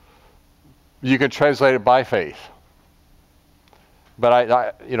you can translate it by faith. But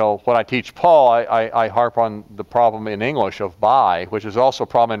I when I teach Paul, I harp on the problem in English of by, which is also a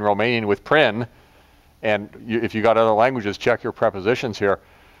problem in Romanian with prin. And if you got other languages, check your prepositions here.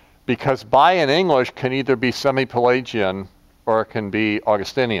 Because by in English can either be semi-Pelagian or it can be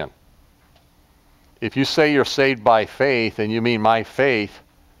Augustinian. If you say you're saved by faith and you mean my faith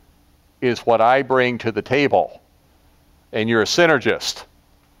is what I bring to the table, and you're a synergist,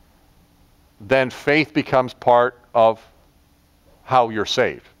 then faith becomes part of how you're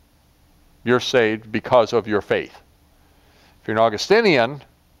saved. You're saved because of your faith. If you're an Augustinian,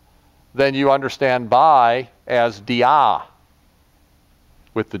 then you understand by as dia,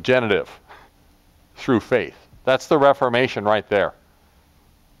 with the genitive, through faith. That's the Reformation right there.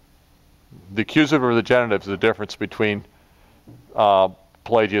 The accusative or the genitive is the difference between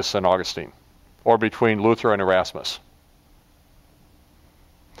Pelagius and Augustine, or between Luther and Erasmus.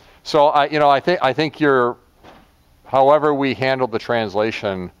 So I think you're, however we handle the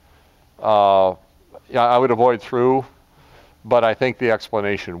translation, I would avoid through, but I think the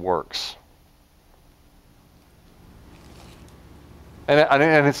explanation works.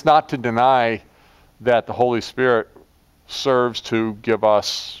 And it's not to deny that the Holy Spirit serves to give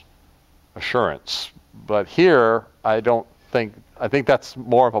us assurance. But here, I think that's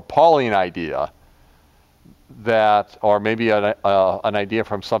more of a Pauline idea, that, or maybe an idea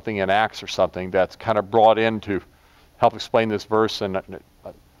from something in Acts or something that's kind of brought in to help explain this verse, and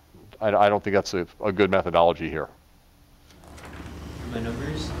I don't think that's a good methodology here. My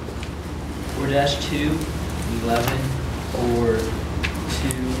numbers: 4-2, 11, 4, 2,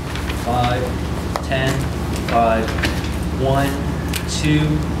 5, 10, 5, 1,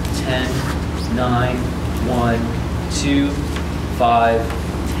 2, 10, 9, 1, 2, 5,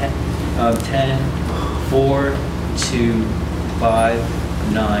 10, 4, 2,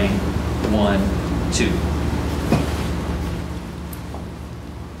 5, 9, 1, 2.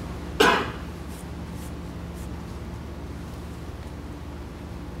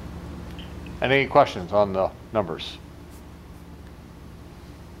 Any questions on the numbers?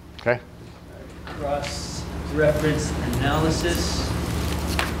 Okay. Cross-reference analysis.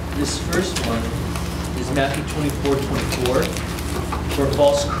 This first one is Matthew 24:24. For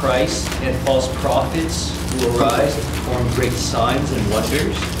false Christs and false prophets will arise to perform great signs and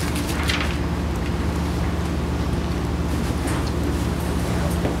wonders.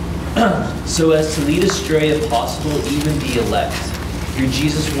 So as to lead astray, if possible, even the elect. Here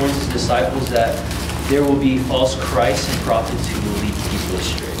Jesus warns his disciples that there will be false Christs and prophets who will lead people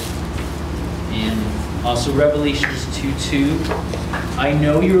astray. And also Revelations 2:2, I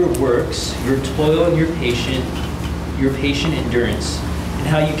know your works, your toil and your patient endurance, and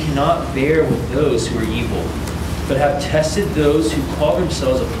how you cannot bear with those who are evil, but have tested those who call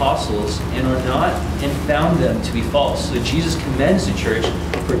themselves apostles and are not, and found them to be false. So Jesus commends the church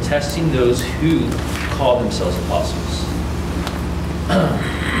for testing those who call themselves apostles.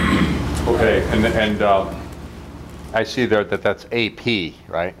 Okay, and I see there that that's AP,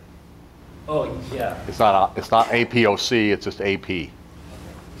 right? Oh, yeah. It's not APOC, it's just AP.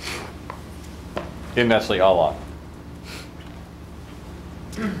 Didn't necessarily Allah.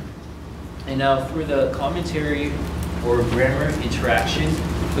 And now for the commentary or grammar interaction,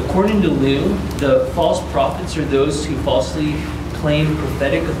 according to Liu, the false prophets are those who falsely claim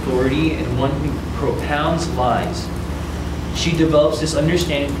prophetic authority and one who propounds lies. She develops this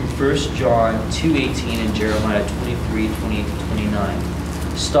understanding from 1 John 2:18 and Jeremiah 23:28-29.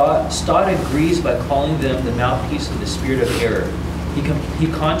 Stott agrees by calling them the mouthpiece of the spirit of error. He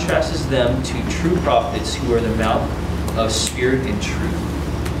contrasts them to true prophets who are the mouth of spirit and truth.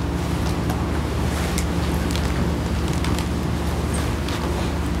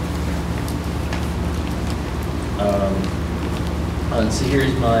 So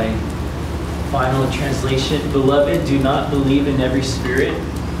here's my final translation. Beloved, do not believe in every spirit,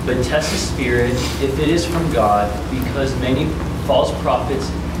 but test the spirit if it is from God, because many false prophets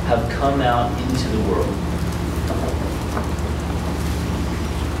have come out into the world.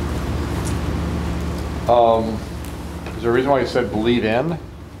 Is there a reason why you said believe in?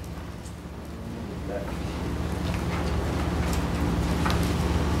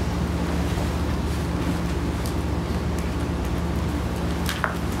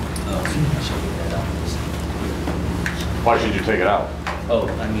 Why should you take it out? Oh,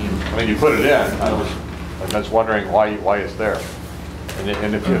 I mean, you put it in. I'm just wondering why it's there.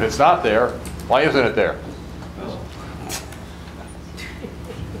 And if it's not there, why isn't it there?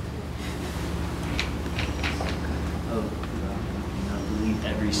 oh, not believe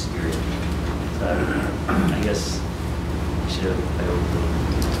every spirit. So I guess I should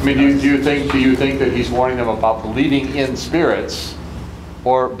have. I mean, do you think that he's warning them about believing in spirits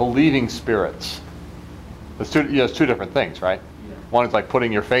or believing spirits? It's two different things, right? Yeah. One is like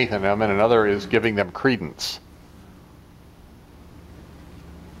putting your faith in them, and another is giving them credence.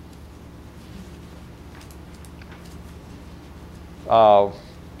 I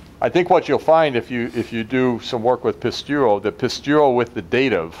think what you'll find if you do some work with pisteuo, the pisteuo with the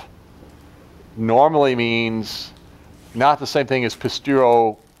dative normally means not the same thing as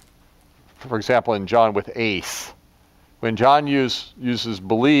pisteuo, for example, in John with ace. When John uses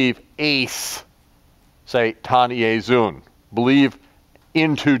believe, ace, say tan iezun, believe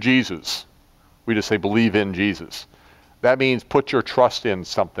into Jesus. We just say believe in Jesus. That means put your trust in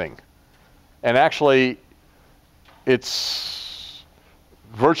something. And actually, it's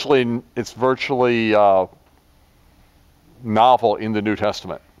virtually novel in the New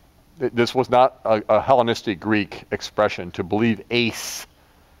Testament. This was not a Hellenistic Greek expression to believe ace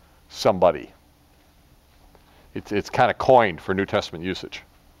somebody. It's kind of coined for New Testament usage.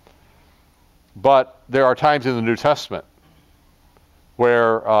 But there are times in the New Testament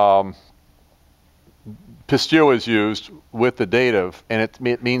where pisteuo is used with the dative, and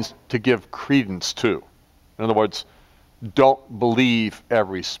it means to give credence to. In other words, don't believe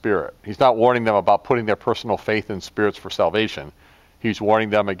every spirit. He's not warning them about putting their personal faith in spirits for salvation. He's warning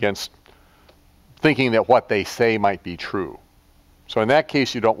them against thinking that what they say might be true. So in that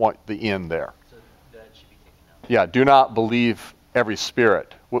case, you don't want the in there. So that should be taken out. Yeah, do not believe every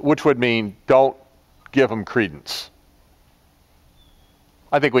spirit, which would mean don't give them credence.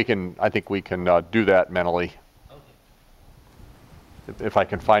 I think we can do that mentally. Okay. If I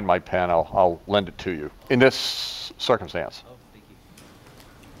can find my pen, I'll lend it to you in this circumstance. Oh, thank you.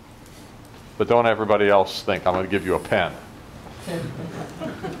 But don't everybody else think I'm going to give you a pen. Your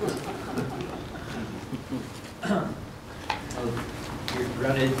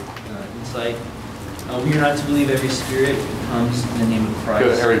grounded insight. We are not to believe every spirit who comes in the name of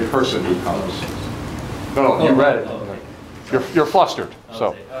Christ. Every person who comes. No, you read it. Okay. You're flustered.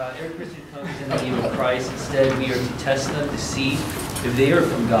 So every person who comes in the name of Christ, instead we are to test them to see if they are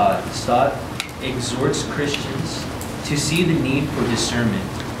from God. Stott exhorts Christians to see the need for discernment.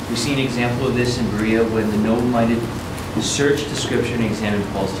 We see an example of this in Berea when the noble-minded searched the Scripture and examined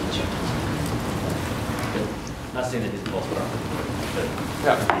Paul's teaching. But not saying that it's false prophet, but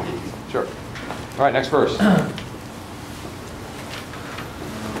yeah, sure. All right, next verse.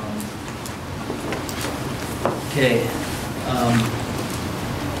 Okay.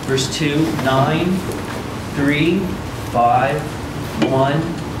 Verse 2, 9, 3, 5, 1,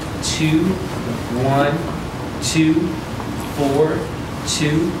 2, 1, 2, 4,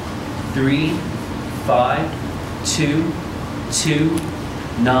 2, 3, 5, 2, 2,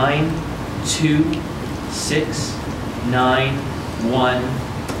 9, 2, 6, 9, 1,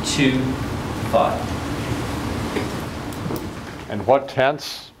 2, 5. And what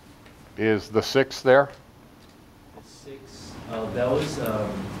tense is the 6 there? 6, that was a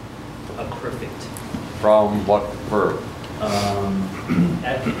perfect. From what verb?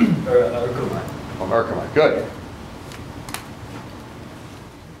 Urkomai. From Urkomai. Good.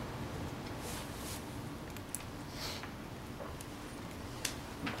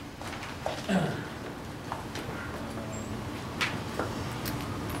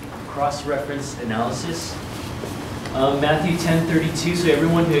 Cross-reference analysis. Matthew 10:32. So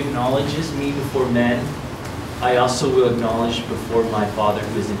everyone who acknowledges me before men, I also will acknowledge before my Father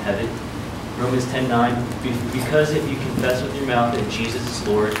who is in heaven. Romans 10:9. Because if you confess with your mouth that Jesus is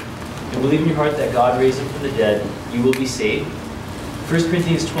Lord and believe in your heart that God raised him from the dead, you will be saved. 1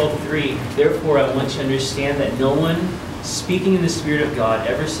 Corinthians 12:3. Therefore, I want you to understand that no one speaking in the Spirit of God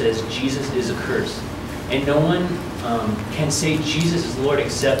ever says Jesus is accursed, and no one can say Jesus is Lord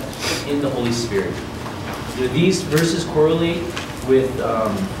except in the Holy Spirit. So these verses correlate with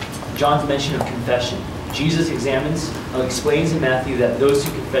John's mention of confession. Jesus explains in Matthew that those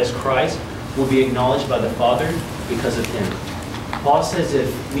who confess Christ will be acknowledged by the Father because of him. Paul says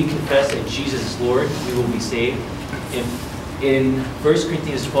if we confess that Jesus is Lord, we will be saved. In 1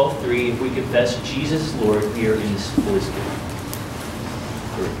 Corinthians 12:3, if we confess Jesus is Lord, we are in His Holy Spirit.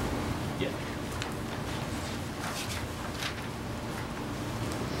 Yeah.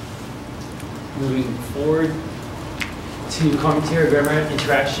 Moving forward to commentary, grammar,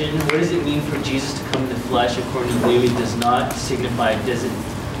 interaction. What does it mean for Jesus to come in the flesh? According to Lewis, does not signify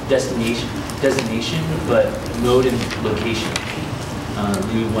designation, but mode and location.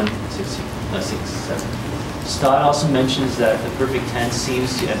 Lewis 1:6-7. Stott also mentions that the perfect tense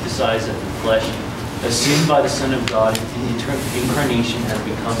seems to emphasize that the flesh assumed by the Son of God in incarnation has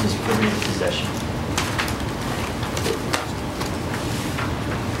become His permanent possession.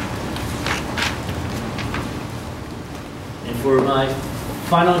 And for my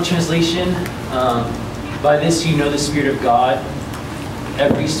final translation, by this you know the Spirit of God.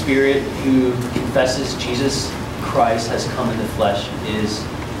 Every spirit who confesses Jesus Christ has come in the flesh is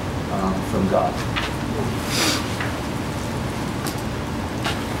from God.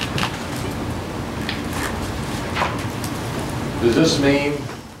 Does this mean,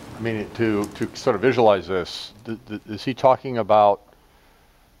 to sort of visualize this, is he talking about,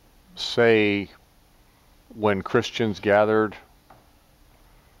 say, when Christians gathered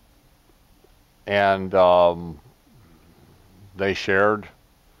and they shared,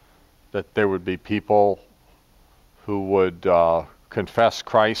 that there would be people who would confess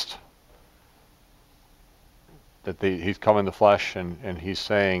Christ, that he's come in the flesh, and he's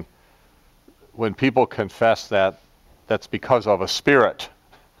saying when people confess that, that's because of a spirit,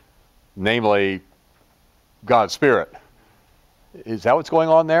 namely God's Spirit. Is that what's going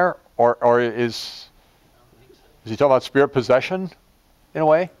on there? Or is he talking about spirit possession in a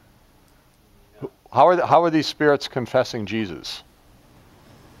way? How are these spirits confessing Jesus?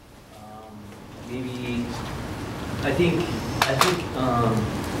 Maybe I think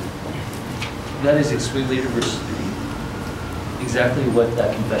that is explained later, verse 3. Exactly what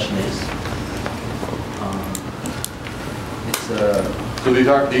that confession is. So these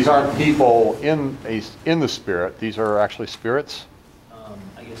aren't people in the Spirit. These are actually spirits.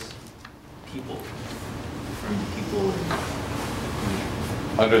 I guess people, different people.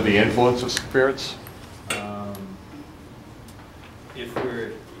 Under the influence of spirits. If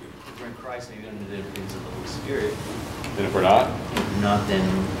we're in Christ, maybe under the influence of the Holy Spirit. And if we're not? If we're not, then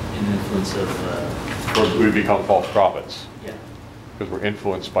in the influence of. We become false prophets. Yeah. Because we're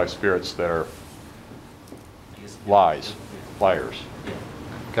influenced by spirits that are liars. Yeah.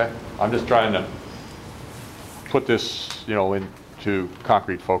 Okay? I'm just trying to put this, into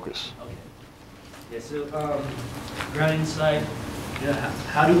concrete focus. Okay. Yeah. So, ground insight.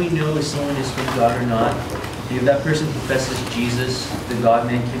 How do we know if someone is from God or not? If that person confesses Jesus, the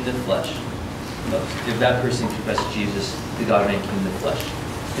God-man came in the flesh. If that person confesses Jesus, the God-man came in the flesh.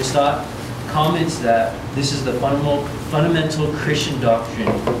 His thought comments that this is the fundamental Christian doctrine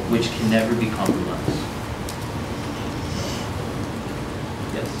which can never be compromised.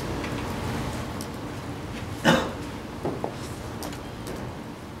 Yes?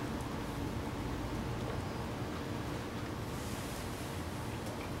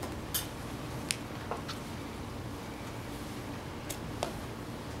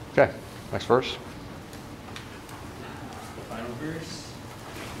 Okay, next verse. Final verse.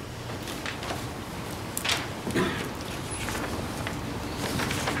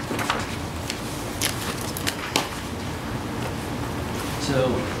 So,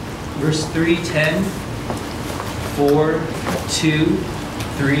 verse 3, 10, 4, 2,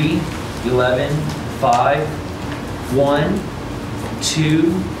 3, 11, 5, 1,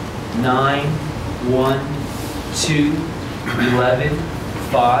 2, 9, 1, 2, 11,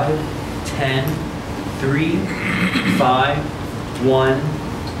 5, 10, 3, 5, 1,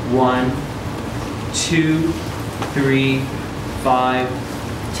 1, 2, 3, 5,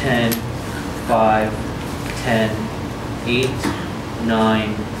 10, 5, 10, 8,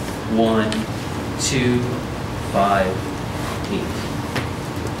 9, 1, 2, 5, 8.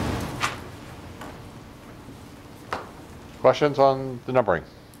 Questions on the numbering?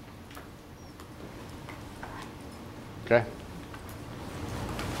 Okay.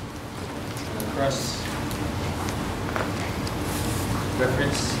 Cross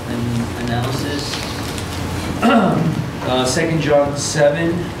reference and analysis. 2 John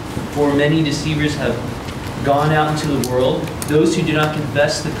 7, for many deceivers have gone out into the world, those who do not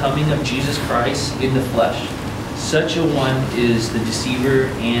confess the coming of Jesus Christ in the flesh. Such a one is the deceiver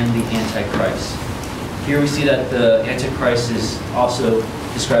and the antichrist. Here we see that the Antichrist is also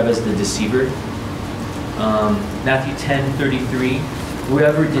described as the deceiver. Matthew 10:33,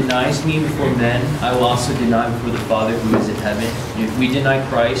 whoever denies me before men, I will also deny before the Father who is in heaven. If we deny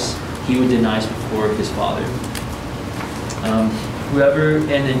Christ, he would deny us before his Father. And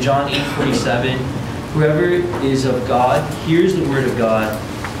then John 8:47, whoever is of God hears the word of God.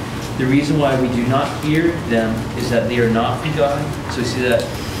 The reason why we do not hear them is that they are not from God. So we see that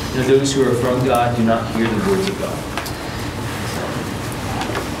those who are from God do not hear the words of God.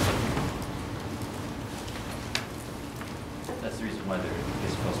 That's the reason why there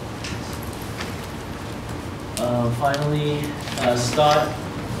is false prophets. Finally, Stott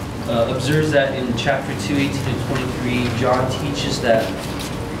observes that in chapter 2, 18 to 23, John teaches that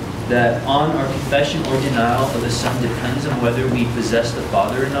on our confession or denial of the Son depends on whether we possess the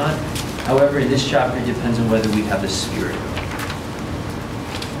Father or not. However, in this chapter, it depends on whether we have the Spirit.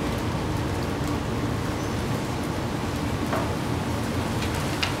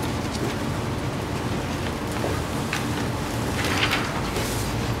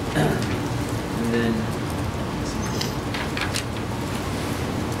 And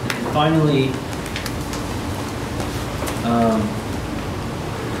finally,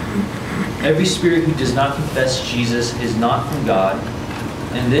 every spirit who does not confess Jesus is not from God,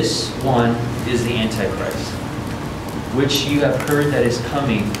 and this one is the Antichrist, which you have heard that is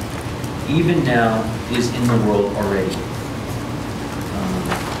coming, even now is in the world already.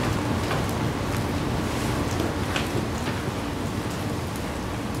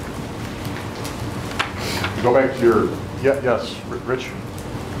 Go back to your, yes, Rich?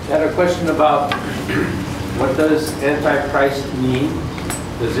 I had a question about what does Antichrist mean?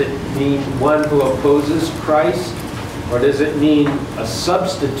 Does it mean one who opposes Christ, or does it mean a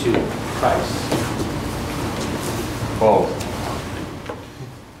substitute Christ? Both.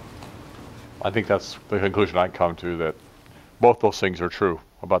 I think that's the conclusion I'd come to, that both those things are true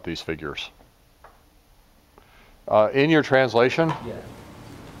about these figures. In your translation,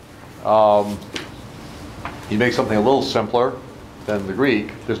 he makes something a little simpler than the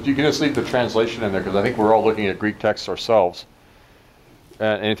Greek. You can just leave the translation in there, because I think we're all looking at Greek texts ourselves.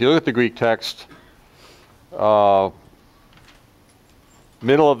 And if you look at the Greek text, middle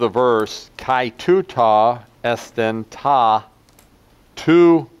of the verse, kai tuta esten ta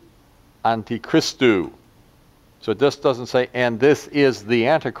tu antichristou. So this doesn't say, and this is the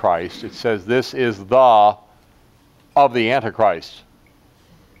Antichrist. It says, this is the of the Antichrist.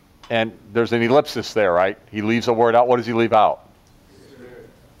 And there's an ellipsis there, right? He leaves a word out. What does he leave out?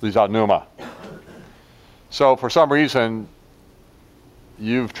 Leaves out pneuma. So for some reason,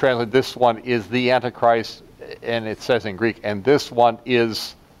 you've translated this one is the Antichrist, and it says in Greek, and this one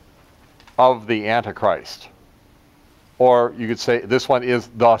is of the Antichrist. Or you could say this one is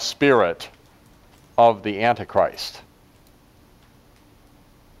the spirit of the Antichrist.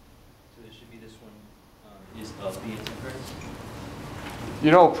 So this should be this one is of the Antichrist?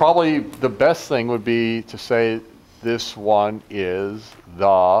 Probably the best thing would be to say this one is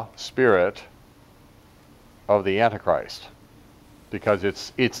the spirit of the Antichrist, because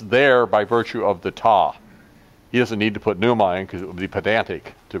it's there by virtue of the ta. He doesn't need to put pneuma in, because it would be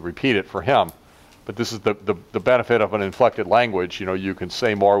pedantic to repeat it for him. But this is the benefit of an inflected language. You can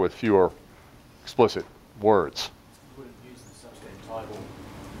say more with fewer explicit words. You wouldn't use the substantive title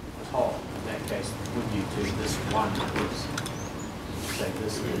at all. In that case, would you to this one is? Say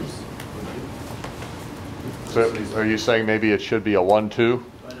this is. So are you saying maybe it should be a 1-2?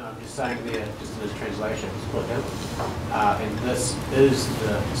 Well, no, I'm just saying there, just in this translation, split him. And this is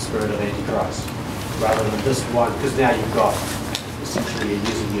the spirit of Antichrist, rather than this one, because now you've got, essentially you're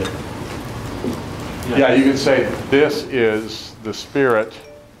using your... Yeah, you can say this is the spirit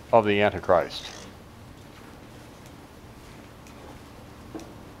of the Antichrist.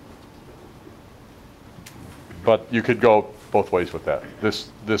 But you could go both ways with that.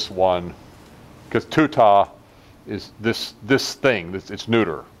 This one, because tuta is this thing. It's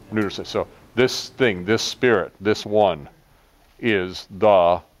neuter. So this thing, this spirit, this one, is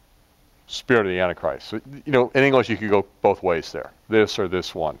the spirit of the Antichrist. So in English you could go both ways there. This or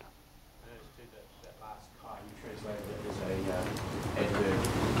this one. That last car, you translated it as a adverb,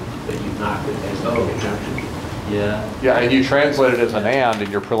 but you marked it as a conjunction. Yeah. Yeah, and you translate it as an and in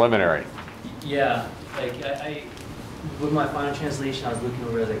your preliminary. Yeah, like I with my final translation, I was looking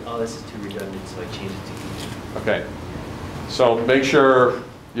over, I was like, oh, this is too redundant, so I changed it to each. Okay. So make sure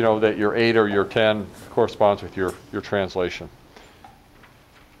that your 8 or your 10 corresponds with your translation. I'll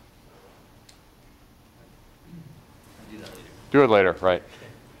do that later. Do it later, right?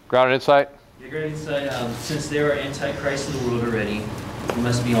 Ground and insight? The great insight, since there are antichrists in the world already, We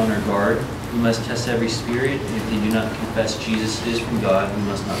must be on our guard. We must test every spirit, and if they do not confess Jesus is from God, we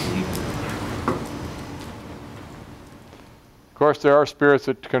must not believe them. Of course, there are spirits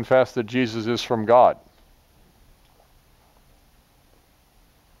that confess that Jesus is from God.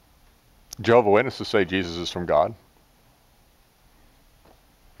 Jehovah's Witnesses say Jesus is from God.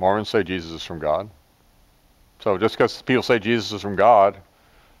 Mormons say Jesus is from God. So just because people say Jesus is from God,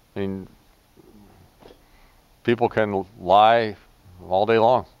 I mean, people can lie all day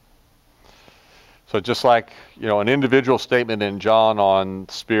long. So just like, an individual statement in John on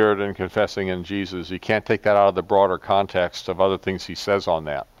Spirit and confessing in Jesus, you can't take that out of the broader context of other things he says on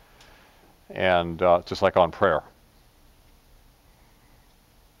that. And just like on prayer.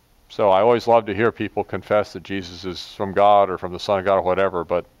 So I always love to hear people confess that Jesus is from God or from the Son of God or whatever,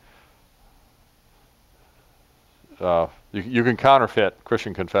 but you can counterfeit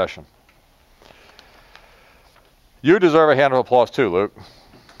Christian confession. You deserve a hand of applause too, Luke.